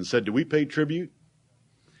Jesus and said, do we pay tribute?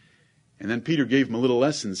 And then Peter gave him a little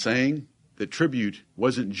lesson saying that tribute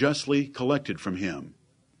wasn't justly collected from him.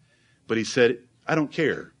 But he said, I don't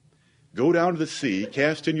care. Go down to the sea,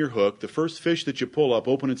 cast in your hook. The first fish that you pull up,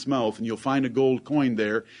 open its mouth, and you'll find a gold coin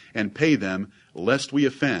there, and pay them, lest we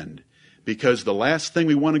offend. Because the last thing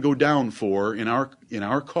we want to go down for in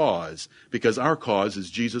our cause, because our cause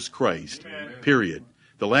is Jesus Christ, period.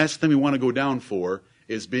 The last thing we want to go down for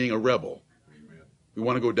is being a rebel. We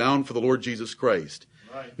want to go down for the Lord Jesus Christ.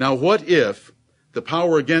 Right. Now, what if the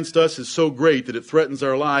power against us is so great that it threatens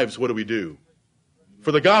our lives? What do?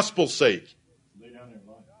 For the gospel's sake, Lay down their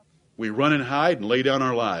life. we run and hide and lay down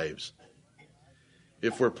our lives.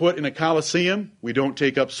 If we're put in a coliseum, we don't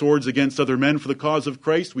take up swords against other men for the cause of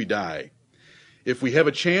Christ, we die. If we have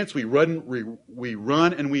a chance, we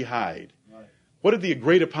run and we hide. Right. What did the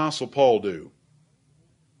great apostle Paul do?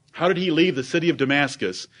 How did he leave the city of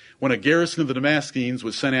Damascus when a garrison of the Damascenes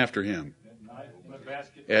was sent after him?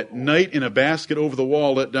 At night in a basket over the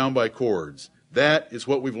wall let down by cords. That is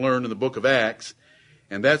what we've learned in the book of Acts,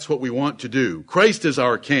 and that's what we want to do. Christ is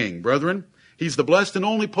our King, brethren. He's the blessed and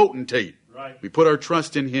only potentate. Right. We put our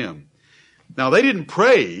trust in Him. Now, they didn't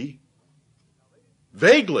pray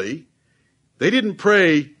vaguely. They didn't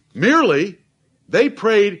pray merely. They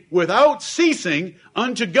prayed without ceasing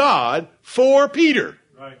unto God for Peter.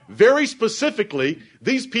 Right. Very specifically,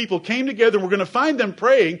 these people came together, and we're going to find them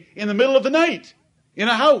praying in the middle of the night in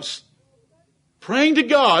a house, praying to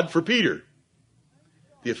God for Peter.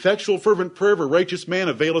 The effectual fervent prayer of a righteous man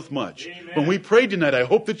availeth much. Amen. When we prayed tonight, I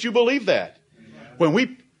hope that you believe that.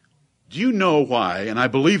 Do you know why, and I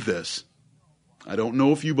believe this, I don't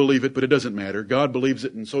know if you believe it, but it doesn't matter. God believes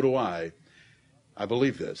it, and so do I. I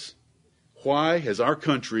believe this. Why has our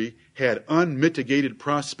country had unmitigated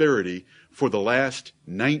prosperity for the last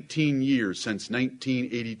 19 years, since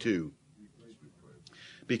 1982?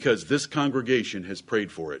 Because this congregation has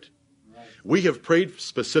prayed for it. We have prayed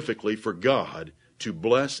specifically for God to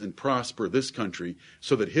bless and prosper this country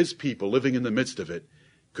so that His people living in the midst of it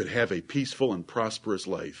could have a peaceful and prosperous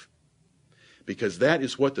life. Because that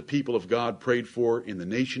is what the people of God prayed for in the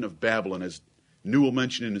nation of Babylon, as Newell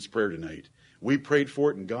mentioned in his prayer tonight. We prayed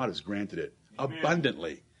for it, and God has granted it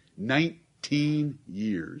abundantly. 19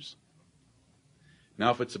 years.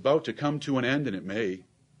 Now, if it's about to come to an end, and it may,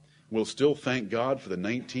 we'll still thank God for the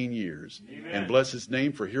 19 years. Amen. And bless His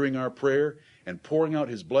name for hearing our prayer and pouring out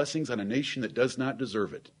His blessings on a nation that does not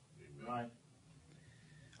deserve it. Right.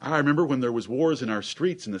 I remember when there was wars in our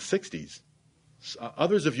streets in the 60s.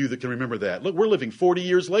 Others of you that can remember that. Look, we're living 40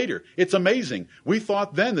 years later. It's amazing. We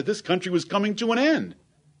thought then that this country was coming to an end.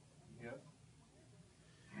 Yep.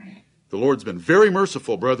 The Lord's been very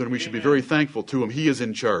merciful, brethren. We should be very thankful to Him. He is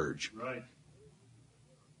in charge. Right.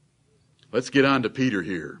 Let's get on to Peter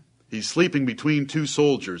here. He's sleeping between two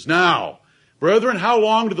soldiers. Now, brethren, how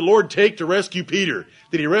long did the Lord take to rescue Peter?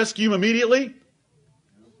 Did He rescue him immediately?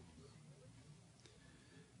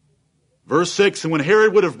 Verse 6, and when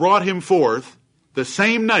Herod would have brought him forth, the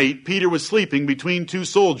same night Peter was sleeping between two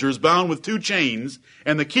soldiers bound with two chains,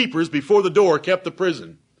 and the keepers before the door kept the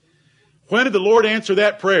prison. When did the Lord answer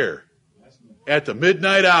that prayer? At the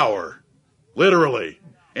midnight hour. Literally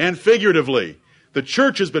and figuratively. The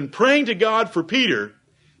church has been praying to God for Peter,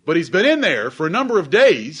 but he's been in there for a number of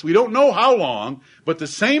days. We don't know how long, but the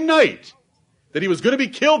same night that he was going to be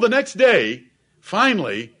killed the next day,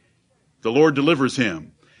 finally, the Lord delivers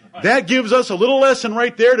him. That gives us a little lesson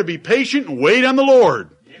right there to be patient and wait on the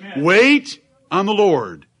Lord. Amen. Wait on the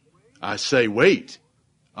Lord. I say wait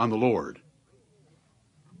on the Lord.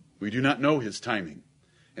 We do not know His timing,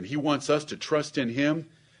 and He wants us to trust in Him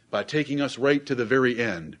by taking us right to the very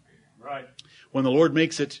end. Right. When the Lord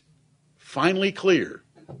makes it finally clear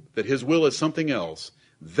that His will is something else,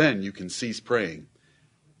 then you can cease praying.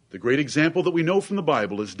 The great example that we know from the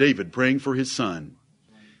Bible is David praying for his son.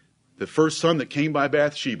 The first son that came by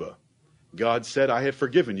Bathsheba. God said, I have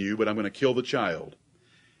forgiven you, but I'm going to kill the child.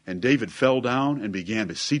 And David fell down and began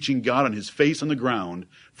beseeching God on his face on the ground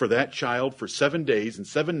for that child for 7 days and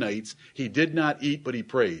 7 nights. He did not eat, but he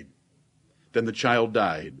prayed. Then the child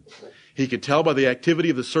died. He could tell by the activity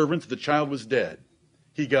of the servants that the child was dead.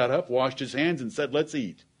 He got up, washed his hands, and said, let's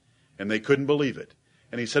eat. And they couldn't believe it.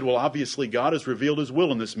 And he said, well, obviously God has revealed His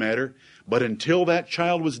will in this matter, but until that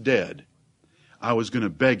child was dead, I was going to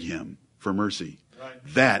beg Him for mercy. Right.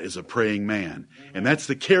 That is a praying man. And that's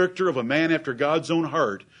the character of a man after God's own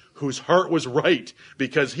heart, whose heart was right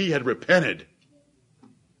because he had repented.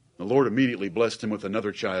 The Lord immediately blessed him with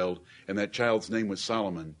another child, and that child's name was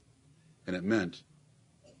Solomon. And it meant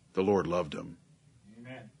the Lord loved him.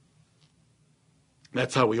 Amen.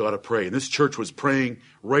 That's how we ought to pray. And this church was praying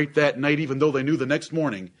right that night, even though they knew the next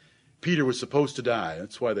morning Peter was supposed to die.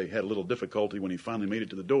 That's why they had a little difficulty when he finally made it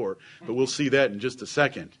to the door. But we'll see that in just a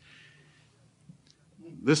second.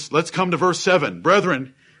 let's come to verse 7.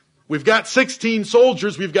 Brethren, we've got 16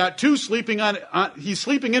 soldiers. We've got two sleeping he's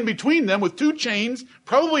sleeping in between them with two chains,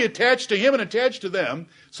 probably attached to him and attached to them,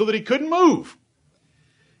 so that he couldn't move.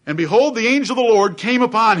 And behold, the angel of the Lord came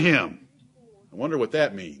upon him. I wonder what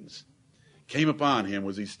that means. Came upon him.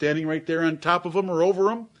 Was he standing right there on top of him or over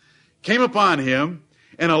him? Came upon him,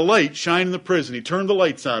 and a light shined in the prison. He turned the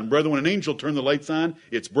lights on. Brethren, when an angel turned the lights on,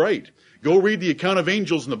 it's bright. Go read the account of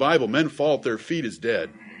angels in the Bible. Men fall at their feet as dead.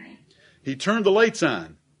 He turned the lights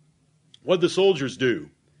on. What'd the soldiers do?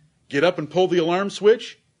 Get up and pull the alarm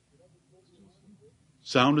switch?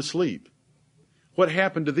 Sound asleep. What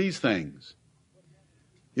happened to these things?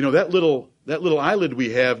 You know, that little eyelid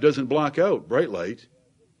we have doesn't block out bright light.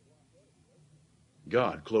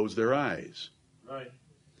 God closed their eyes. Right.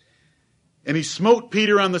 And he smote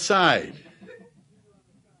Peter on the side.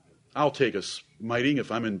 I'll take a smiting if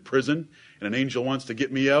I'm in prison and an angel wants to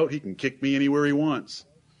get me out. He can kick me anywhere he wants.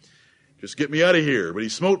 Just get me out of here. But he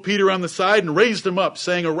smote Peter on the side and raised him up,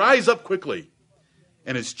 saying, Arise up quickly.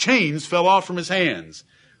 And his chains fell off from his hands.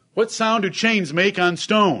 What sound do chains make on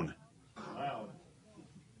stone? Loud.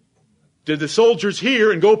 Did the soldiers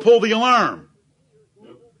hear and go pull the alarm?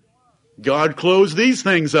 Nope. God closed these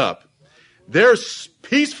things up. They're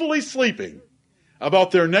peacefully sleeping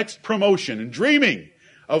about their next promotion and dreaming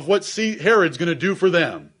of what Herod's going to do for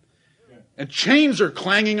them. And chains are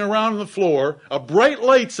clanging around on the floor. A bright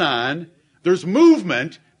light's on. There's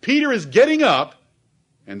movement. Peter is getting up.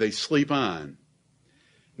 And they sleep on.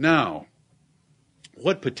 Now,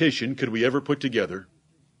 what petition could we ever put together?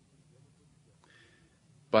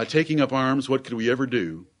 By taking up arms, what could we ever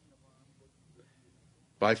do?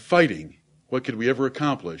 By fighting, what could we ever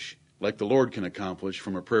accomplish, like the Lord can accomplish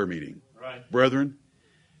from a prayer meeting? Right. Brethren,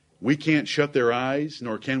 we can't shut their eyes,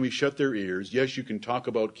 nor can we shut their ears. Yes, you can talk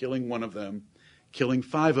about killing one of them, killing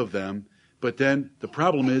 5 of them, but then the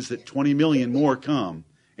problem is that 20 million more come,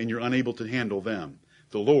 and you're unable to handle them.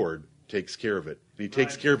 The Lord takes care of it, and he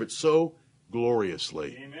takes care of it so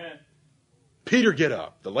gloriously. Amen. Peter, get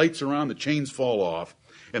up. The lights are on, the chains fall off.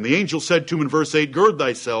 And the angel said to him in verse 8, Gird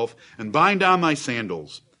thyself and bind on thy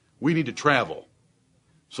sandals. We need to travel.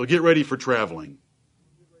 So get ready for traveling.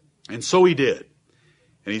 And so he did.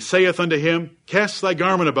 And he saith unto him, Cast thy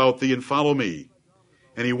garment about thee and follow me.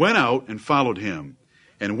 And he went out and followed him,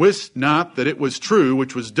 and wist not that it was true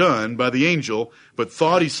which was done by the angel, but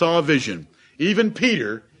thought he saw a vision. Even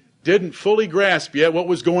Peter didn't fully grasp yet what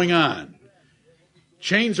was going on.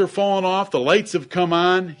 Chains are falling off. The lights have come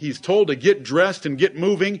on. He's told to get dressed and get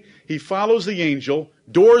moving. He follows the angel.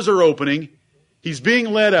 Doors are opening. He's being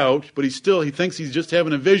led out, but he thinks he's just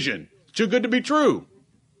having a vision. It's too good to be true.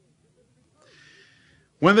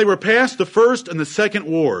 When they were past the first and the second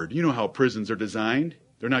ward, you know how prisons are designed.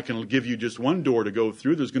 They're not going to give you just one door to go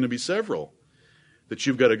through. There's going to be several that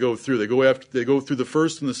you've got to go through. They go through the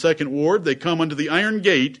first and the second ward. They come unto the iron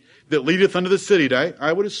gate that leadeth unto the city.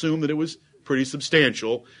 I would assume that it was pretty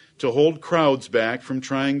substantial to hold crowds back from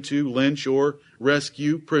trying to lynch or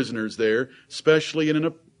rescue prisoners there, especially in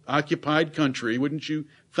an occupied country. Wouldn't you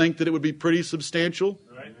think that it would be pretty substantial?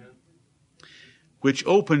 Right. Which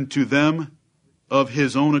opened to them of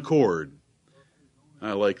his own accord.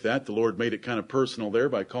 I like that. The Lord made it kind of personal there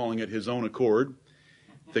by calling it his own accord.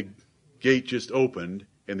 The gate just opened,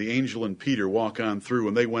 and the angel and Peter walk on through,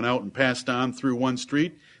 and they went out and passed on through one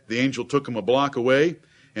street. The angel took him a block away,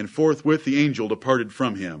 and forthwith the angel departed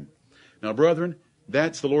from him. Now, brethren,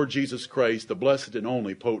 that's the Lord Jesus Christ, the blessed and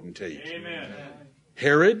only potentate. Amen.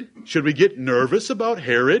 Herod, should we get nervous about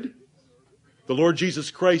Herod? The Lord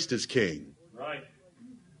Jesus Christ is king. Right.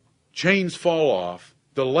 Chains fall off.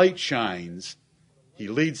 The light shines. He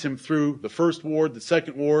leads him through the first ward, the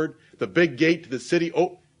second ward, the big gate to the city.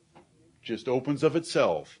 Just opens of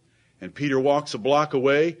itself. And Peter walks a block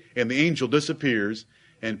away, and the angel disappears,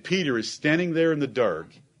 and Peter is standing there in the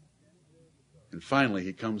dark. And finally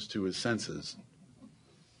he comes to his senses.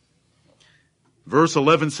 Verse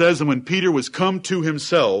 11 says, And when Peter was come to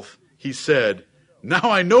himself, he said, Now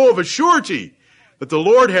I know of a surety that the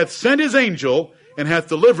Lord hath sent his angel, and hath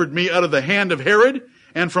delivered me out of the hand of Herod,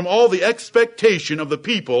 and from all the expectation of the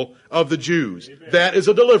people of the Jews. Amen. That is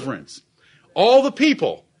a deliverance. All the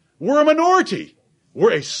people. We're a minority.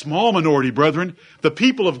 We're a small minority, brethren. The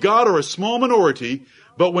people of God are a small minority,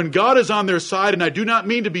 but when God is on their side, and I do not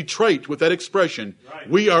mean to be trite with that expression, right,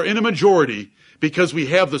 we are in a majority because we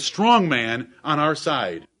have the strong man on our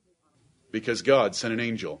side. Because God sent an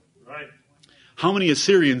angel. Right. How many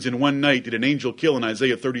Assyrians in one night did an angel kill in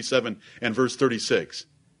Isaiah 37 and verse 36?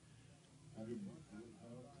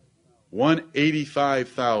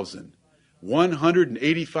 185,000.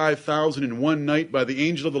 185,000 in one night by the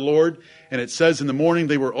angel of the Lord, and it says in the morning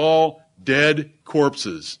they were all dead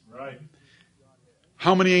corpses. Right.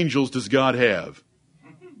 How many angels does God have?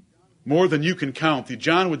 More than you can count.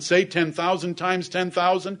 John would say 10,000 times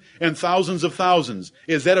 10,000 and thousands of thousands.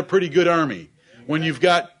 Is that a pretty good army? When you've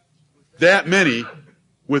got that many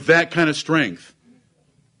with that kind of strength.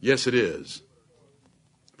 Yes, it is.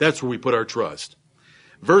 That's where we put our trust.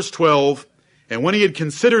 Verse 12, and when he had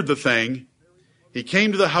considered the thing, he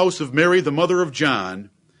came to the house of Mary, the mother of John,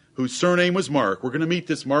 whose surname was Mark. We're going to meet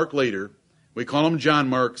this Mark later. We call him John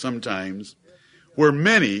Mark sometimes. Where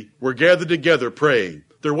many were gathered together praying.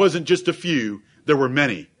 There wasn't just a few, there were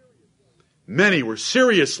many. Many were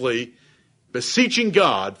seriously beseeching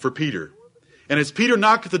God for Peter. And as Peter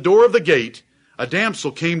knocked at the door of the gate, a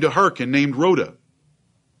damsel came to hearken named Rhoda.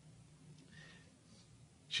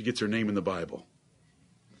 She gets her name in the Bible.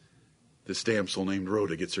 This damsel named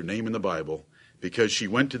Rhoda gets her name in the Bible because she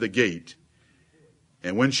went to the gate,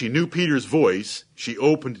 and when she knew Peter's voice, she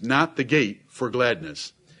opened not the gate for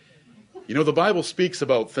gladness. You know, the Bible speaks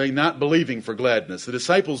about not believing for gladness. The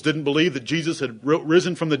disciples didn't believe that Jesus had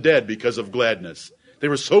risen from the dead because of gladness. They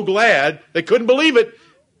were so glad, they couldn't believe it.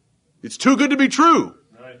 It's too good to be true.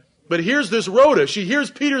 Right. But here's this Rhoda. She hears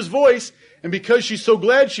Peter's voice, and because she's so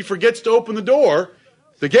glad, she forgets to open the door,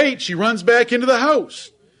 the gate. She runs back into the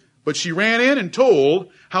house. But she ran in and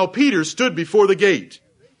told how Peter stood before the gate.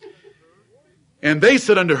 And they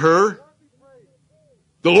said unto her,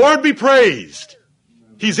 "The Lord be praised.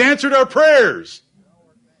 He's answered our prayers.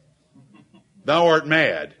 Thou art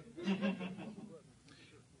mad."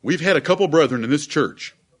 We've had a couple brethren in this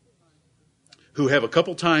church who have a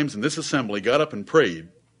couple times in this assembly got up and prayed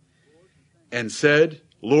and said,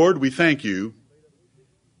 "Lord, we thank you."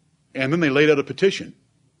 And then they laid out a petition.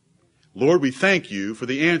 "Lord, we thank you for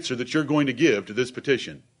the answer that you're going to give to this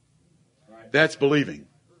petition." That's believing.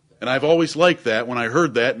 And I've always liked that when I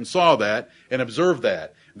heard that and saw that and observed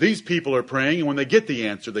that. These people are praying, and when they get the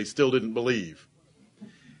answer, they still didn't believe.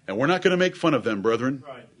 And we're not going to make fun of them, brethren,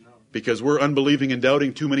 because we're unbelieving and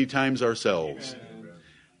doubting too many times ourselves. Amen.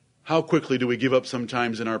 How quickly do we give up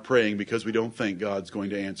sometimes in our praying because we don't think God's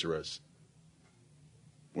going to answer us?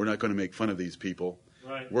 We're not going to make fun of these people.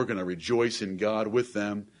 Right. We're going to rejoice in God with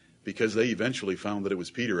them because they eventually found that it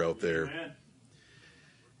was Peter out there. Amen.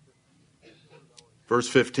 Verse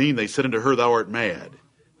 15, they said unto her, "Thou art mad."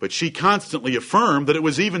 But she constantly affirmed that it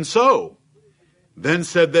was even so. Then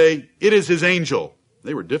said they, "It is his angel."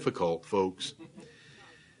 They were difficult, folks.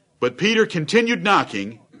 But Peter continued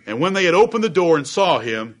knocking, and when they had opened the door and saw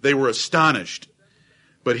him, they were astonished.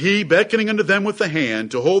 But he, beckoning unto them with the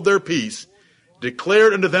hand to hold their peace,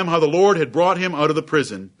 declared unto them how the Lord had brought him out of the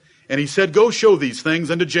prison. And he said, "Go show these things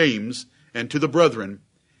unto James and to the brethren."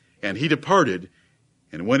 And he departed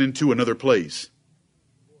and went into another place.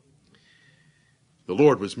 The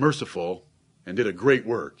Lord was merciful and did a great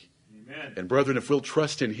work. Amen. And brethren, if we'll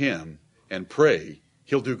trust in him and pray,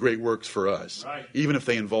 he'll do great works for us. Right. Even if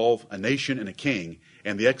they involve a nation and a king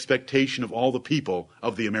and the expectation of all the people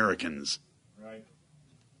of the Americans. Right.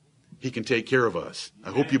 He can take care of us.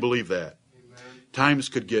 I hope you believe that. Amen. Times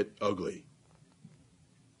could get ugly.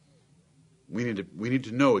 We need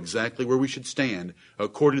to know exactly where we should stand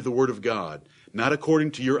according to the Word of God. Not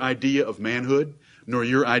according to your idea of manhood, nor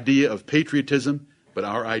your idea of patriotism, but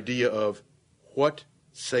our idea of what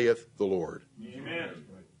saith the Lord. Amen.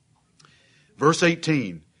 Verse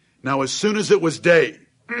 18, now as soon as it was day,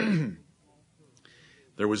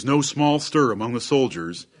 there was no small stir among the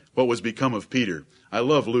soldiers what was become of Peter. I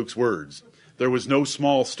love Luke's words. There was no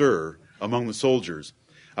small stir among the soldiers.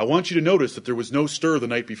 I want you to notice that there was no stir the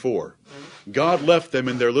night before. God left them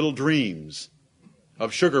in their little dreams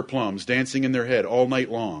of sugar plums dancing in their head all night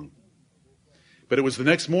long. But it was the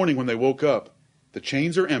next morning when they woke up. The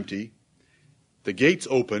chains are empty. The gates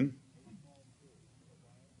open.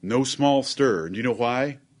 No small stir. And you know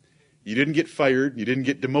why? You didn't get fired. You didn't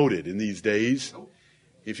get demoted in these days.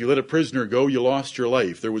 If you let a prisoner go, you lost your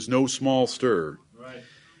life. There was no small stir. Right.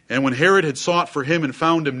 And when Herod had sought for him and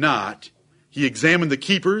found him not, he examined the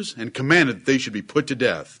keepers and commanded that they should be put to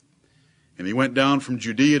death. And he went down from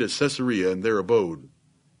Judea to Caesarea and there abode.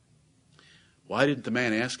 Why didn't the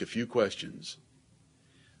man ask a few questions?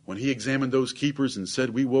 When he examined those keepers and said,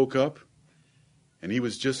 "We woke up," and he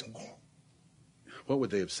was just, what would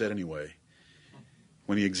they have said anyway?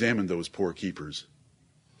 When he examined those poor keepers,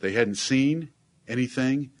 they hadn't seen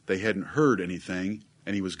anything, they hadn't heard anything,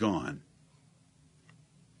 and he was gone.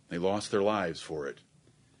 They lost their lives for it.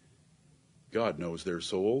 God knows their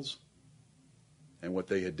souls and what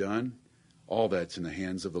they had done. All that's in the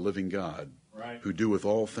hands of the living God, Right. who doeth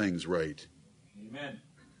all things right. Amen.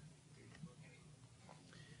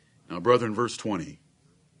 Now, brethren, verse 20.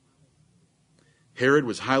 Herod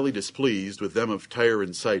was highly displeased with them of Tyre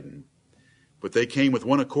and Sidon, but they came with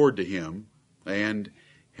one accord to him, and,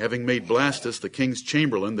 having made Blastus the king's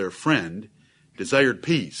chamberlain their friend, desired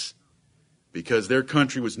peace, because their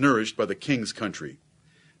country was nourished by the king's country.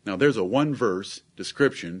 Now, there's a one-verse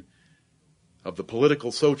description of the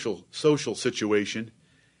political, social situation,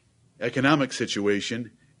 economic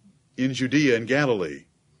situation in Judea and Galilee.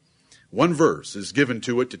 One verse is given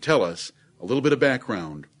to it to tell us a little bit of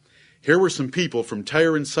background. Here were some people from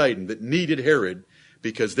Tyre and Sidon that needed Herod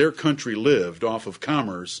because their country lived off of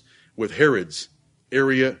commerce with Herod's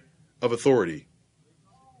area of authority.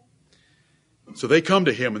 So they come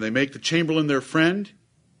to him and they make the chamberlain their friend,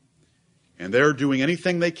 and they're doing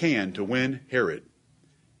anything they can to win Herod.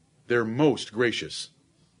 They're most gracious.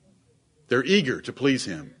 They're eager to please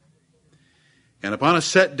him. And upon a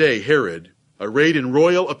set day, Herod, arrayed in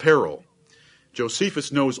royal apparel.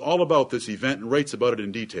 Josephus knows all about this event and writes about it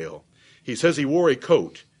in detail. He says he wore a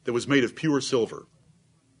coat that was made of pure silver.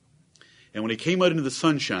 And when he came out into the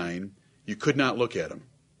sunshine, you could not look at him.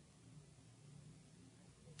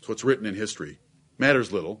 That's what's written in history.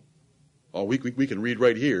 Matters little. All we can read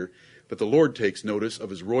right here. But the Lord takes notice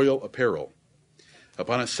of his royal apparel.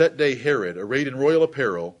 Upon a set day, Herod, arrayed in royal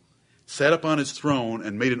apparel, sat upon his throne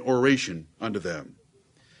and made an oration unto them.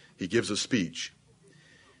 He gives a speech.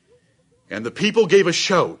 And the people gave a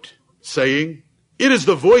shout, saying, "It is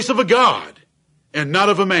the voice of a God, and not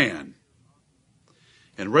of a man."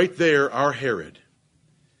 And right there, our Herod,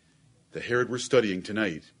 the Herod we're studying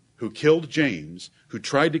tonight, who killed James, who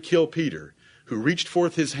tried to kill Peter, who reached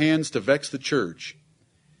forth his hands to vex the church,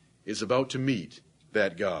 is about to meet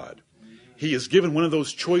that God. He is given one of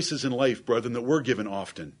those choices in life, brethren, that we're given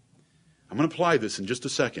often. I'm going to apply this in just a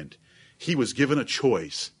second. He was given a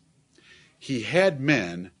choice. He had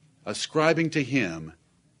men ascribing to him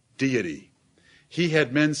deity. He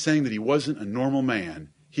had men saying that he wasn't a normal man.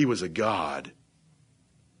 He was a God.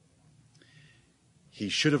 He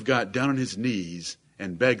should have got down on his knees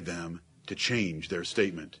and begged them to change their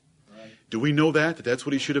statement. Right. Do we know that that's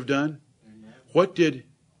what he should have done? Amen. What did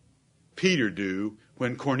Peter do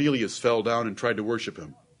when Cornelius fell down and tried to worship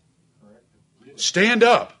him? Right. Stand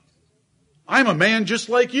up. I'm a man just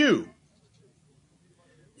like you.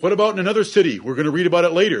 What about in another city? We're going to read about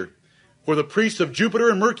it later, where the priests of Jupiter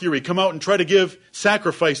and Mercury come out and try to give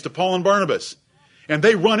sacrifice to Paul and Barnabas. And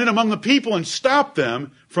they run in among the people and stop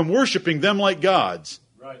them from worshiping them like gods.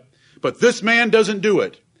 Right. But this man doesn't do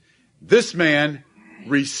it. This man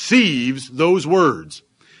receives those words.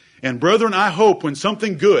 And brethren, I hope when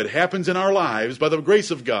something good happens in our lives by the grace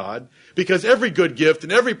of God, because every good gift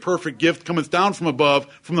and every perfect gift cometh down from above,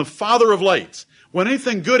 from the Father of lights. When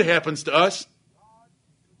anything good happens to us,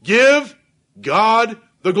 give God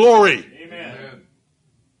the glory. Amen.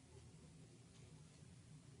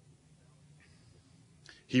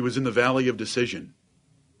 He was in the valley of decision,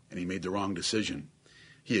 and he made the wrong decision.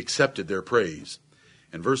 He accepted their praise.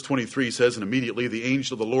 And verse 23 says, "And immediately the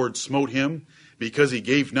angel of the Lord smote him, because he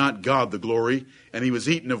gave not God the glory, and he was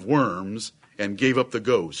eaten of worms, and gave up the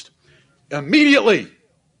ghost." Immediately,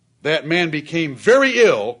 that man became very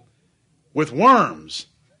ill with worms.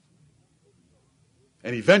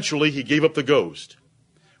 And eventually he gave up the ghost.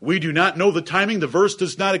 We do not know the timing. The verse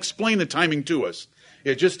does not explain the timing to us.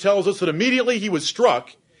 It just tells us that immediately he was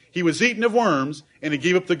struck, he was eaten of worms, and he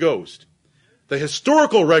gave up the ghost. The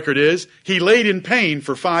historical record is he laid in pain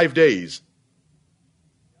for 5 days.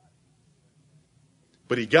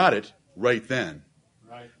 But he got it right then.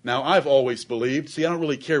 Right. Now, I've always believed, I don't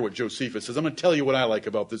really care what Josephus says. I'm going to tell you what I like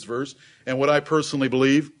about this verse and what I personally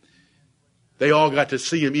believe. They all got to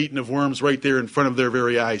see him eaten of worms right there in front of their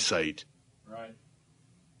very eyesight. Right.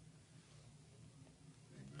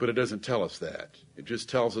 But it doesn't tell us that. It just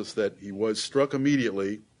tells us that he was struck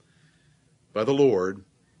immediately by the Lord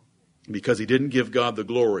because he didn't give God the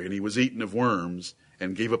glory, and he was eaten of worms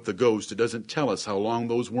and gave up the ghost. It doesn't tell us how long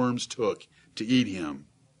those worms took to eat him.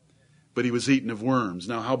 But he was eaten of worms.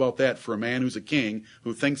 Now, how about that for a man who's a king,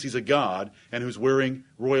 who thinks he's a god, and who's wearing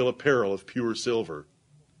royal apparel of pure silver?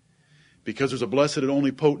 Because there's a blessed and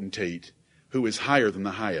only potentate who is higher than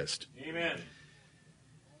the highest. Amen.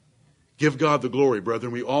 Give God the glory,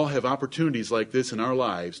 brethren. We all have opportunities like this in our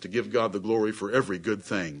lives to give God the glory for every good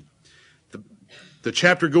thing. The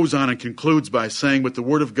chapter goes on and concludes by saying, "But the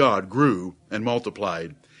word of God grew and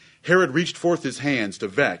multiplied." Herod reached forth his hands to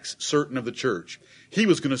vex certain of the church. He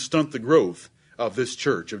was going to stunt the growth of this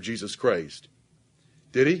church of Jesus Christ.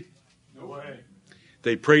 Did he? No way.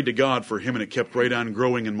 They prayed to God for him, and it kept right on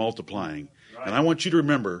growing and multiplying. Right. And I want you to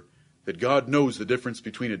remember that God knows the difference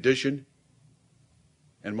between addition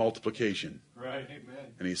and multiplication. Right.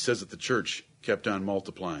 Amen. And he says that the church kept on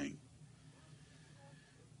multiplying.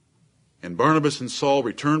 And Barnabas and Saul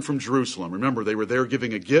returned from Jerusalem. Remember, they were there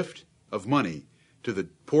giving a gift of money to the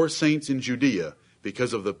poor saints in Judea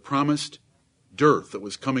because of the promised dearth that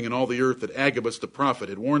was coming in all the earth that Agabus the prophet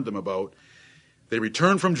had warned them about. They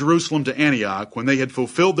returned from Jerusalem to Antioch when they had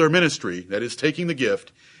fulfilled their ministry, that is, taking the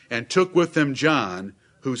gift, and took with them John,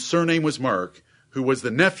 whose surname was Mark, who was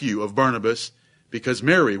the nephew of Barnabas, because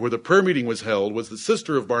Mary, where the prayer meeting was held, was the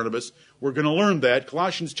sister of Barnabas. We're going to learn that.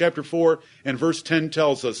 Colossians chapter 4 and verse 10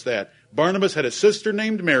 tells us that. Barnabas had a sister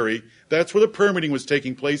named Mary. That's where the prayer meeting was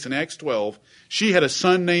taking place in Acts 12. She had a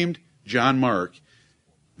son named John Mark,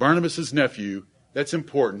 Barnabas' nephew. That's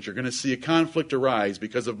important. You're going to see a conflict arise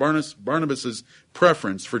because of Barnabas'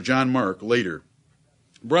 preference for John Mark later.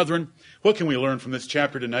 Brethren, what can we learn from this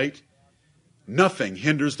chapter tonight? Nothing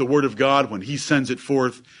hinders the Word of God when He sends it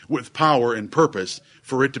forth with power and purpose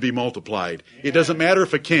for it to be multiplied. It doesn't matter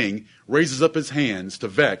if a king raises up his hands to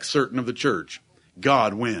vex certain of the church.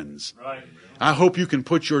 God wins. Right. I hope you can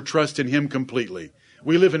put your trust in Him completely.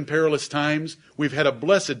 We live in perilous times. We've had a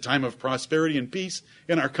blessed time of prosperity and peace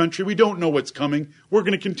in our country. We don't know what's coming. We're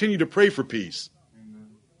going to continue to pray for peace.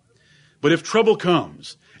 But if trouble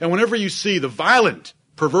comes, and whenever you see the violent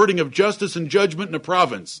perverting of justice and judgment in a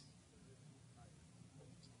province,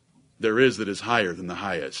 there is that is higher than the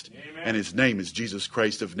highest. Amen. And His name is Jesus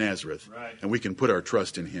Christ of Nazareth. Right. And we can put our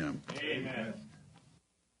trust in Him. Amen.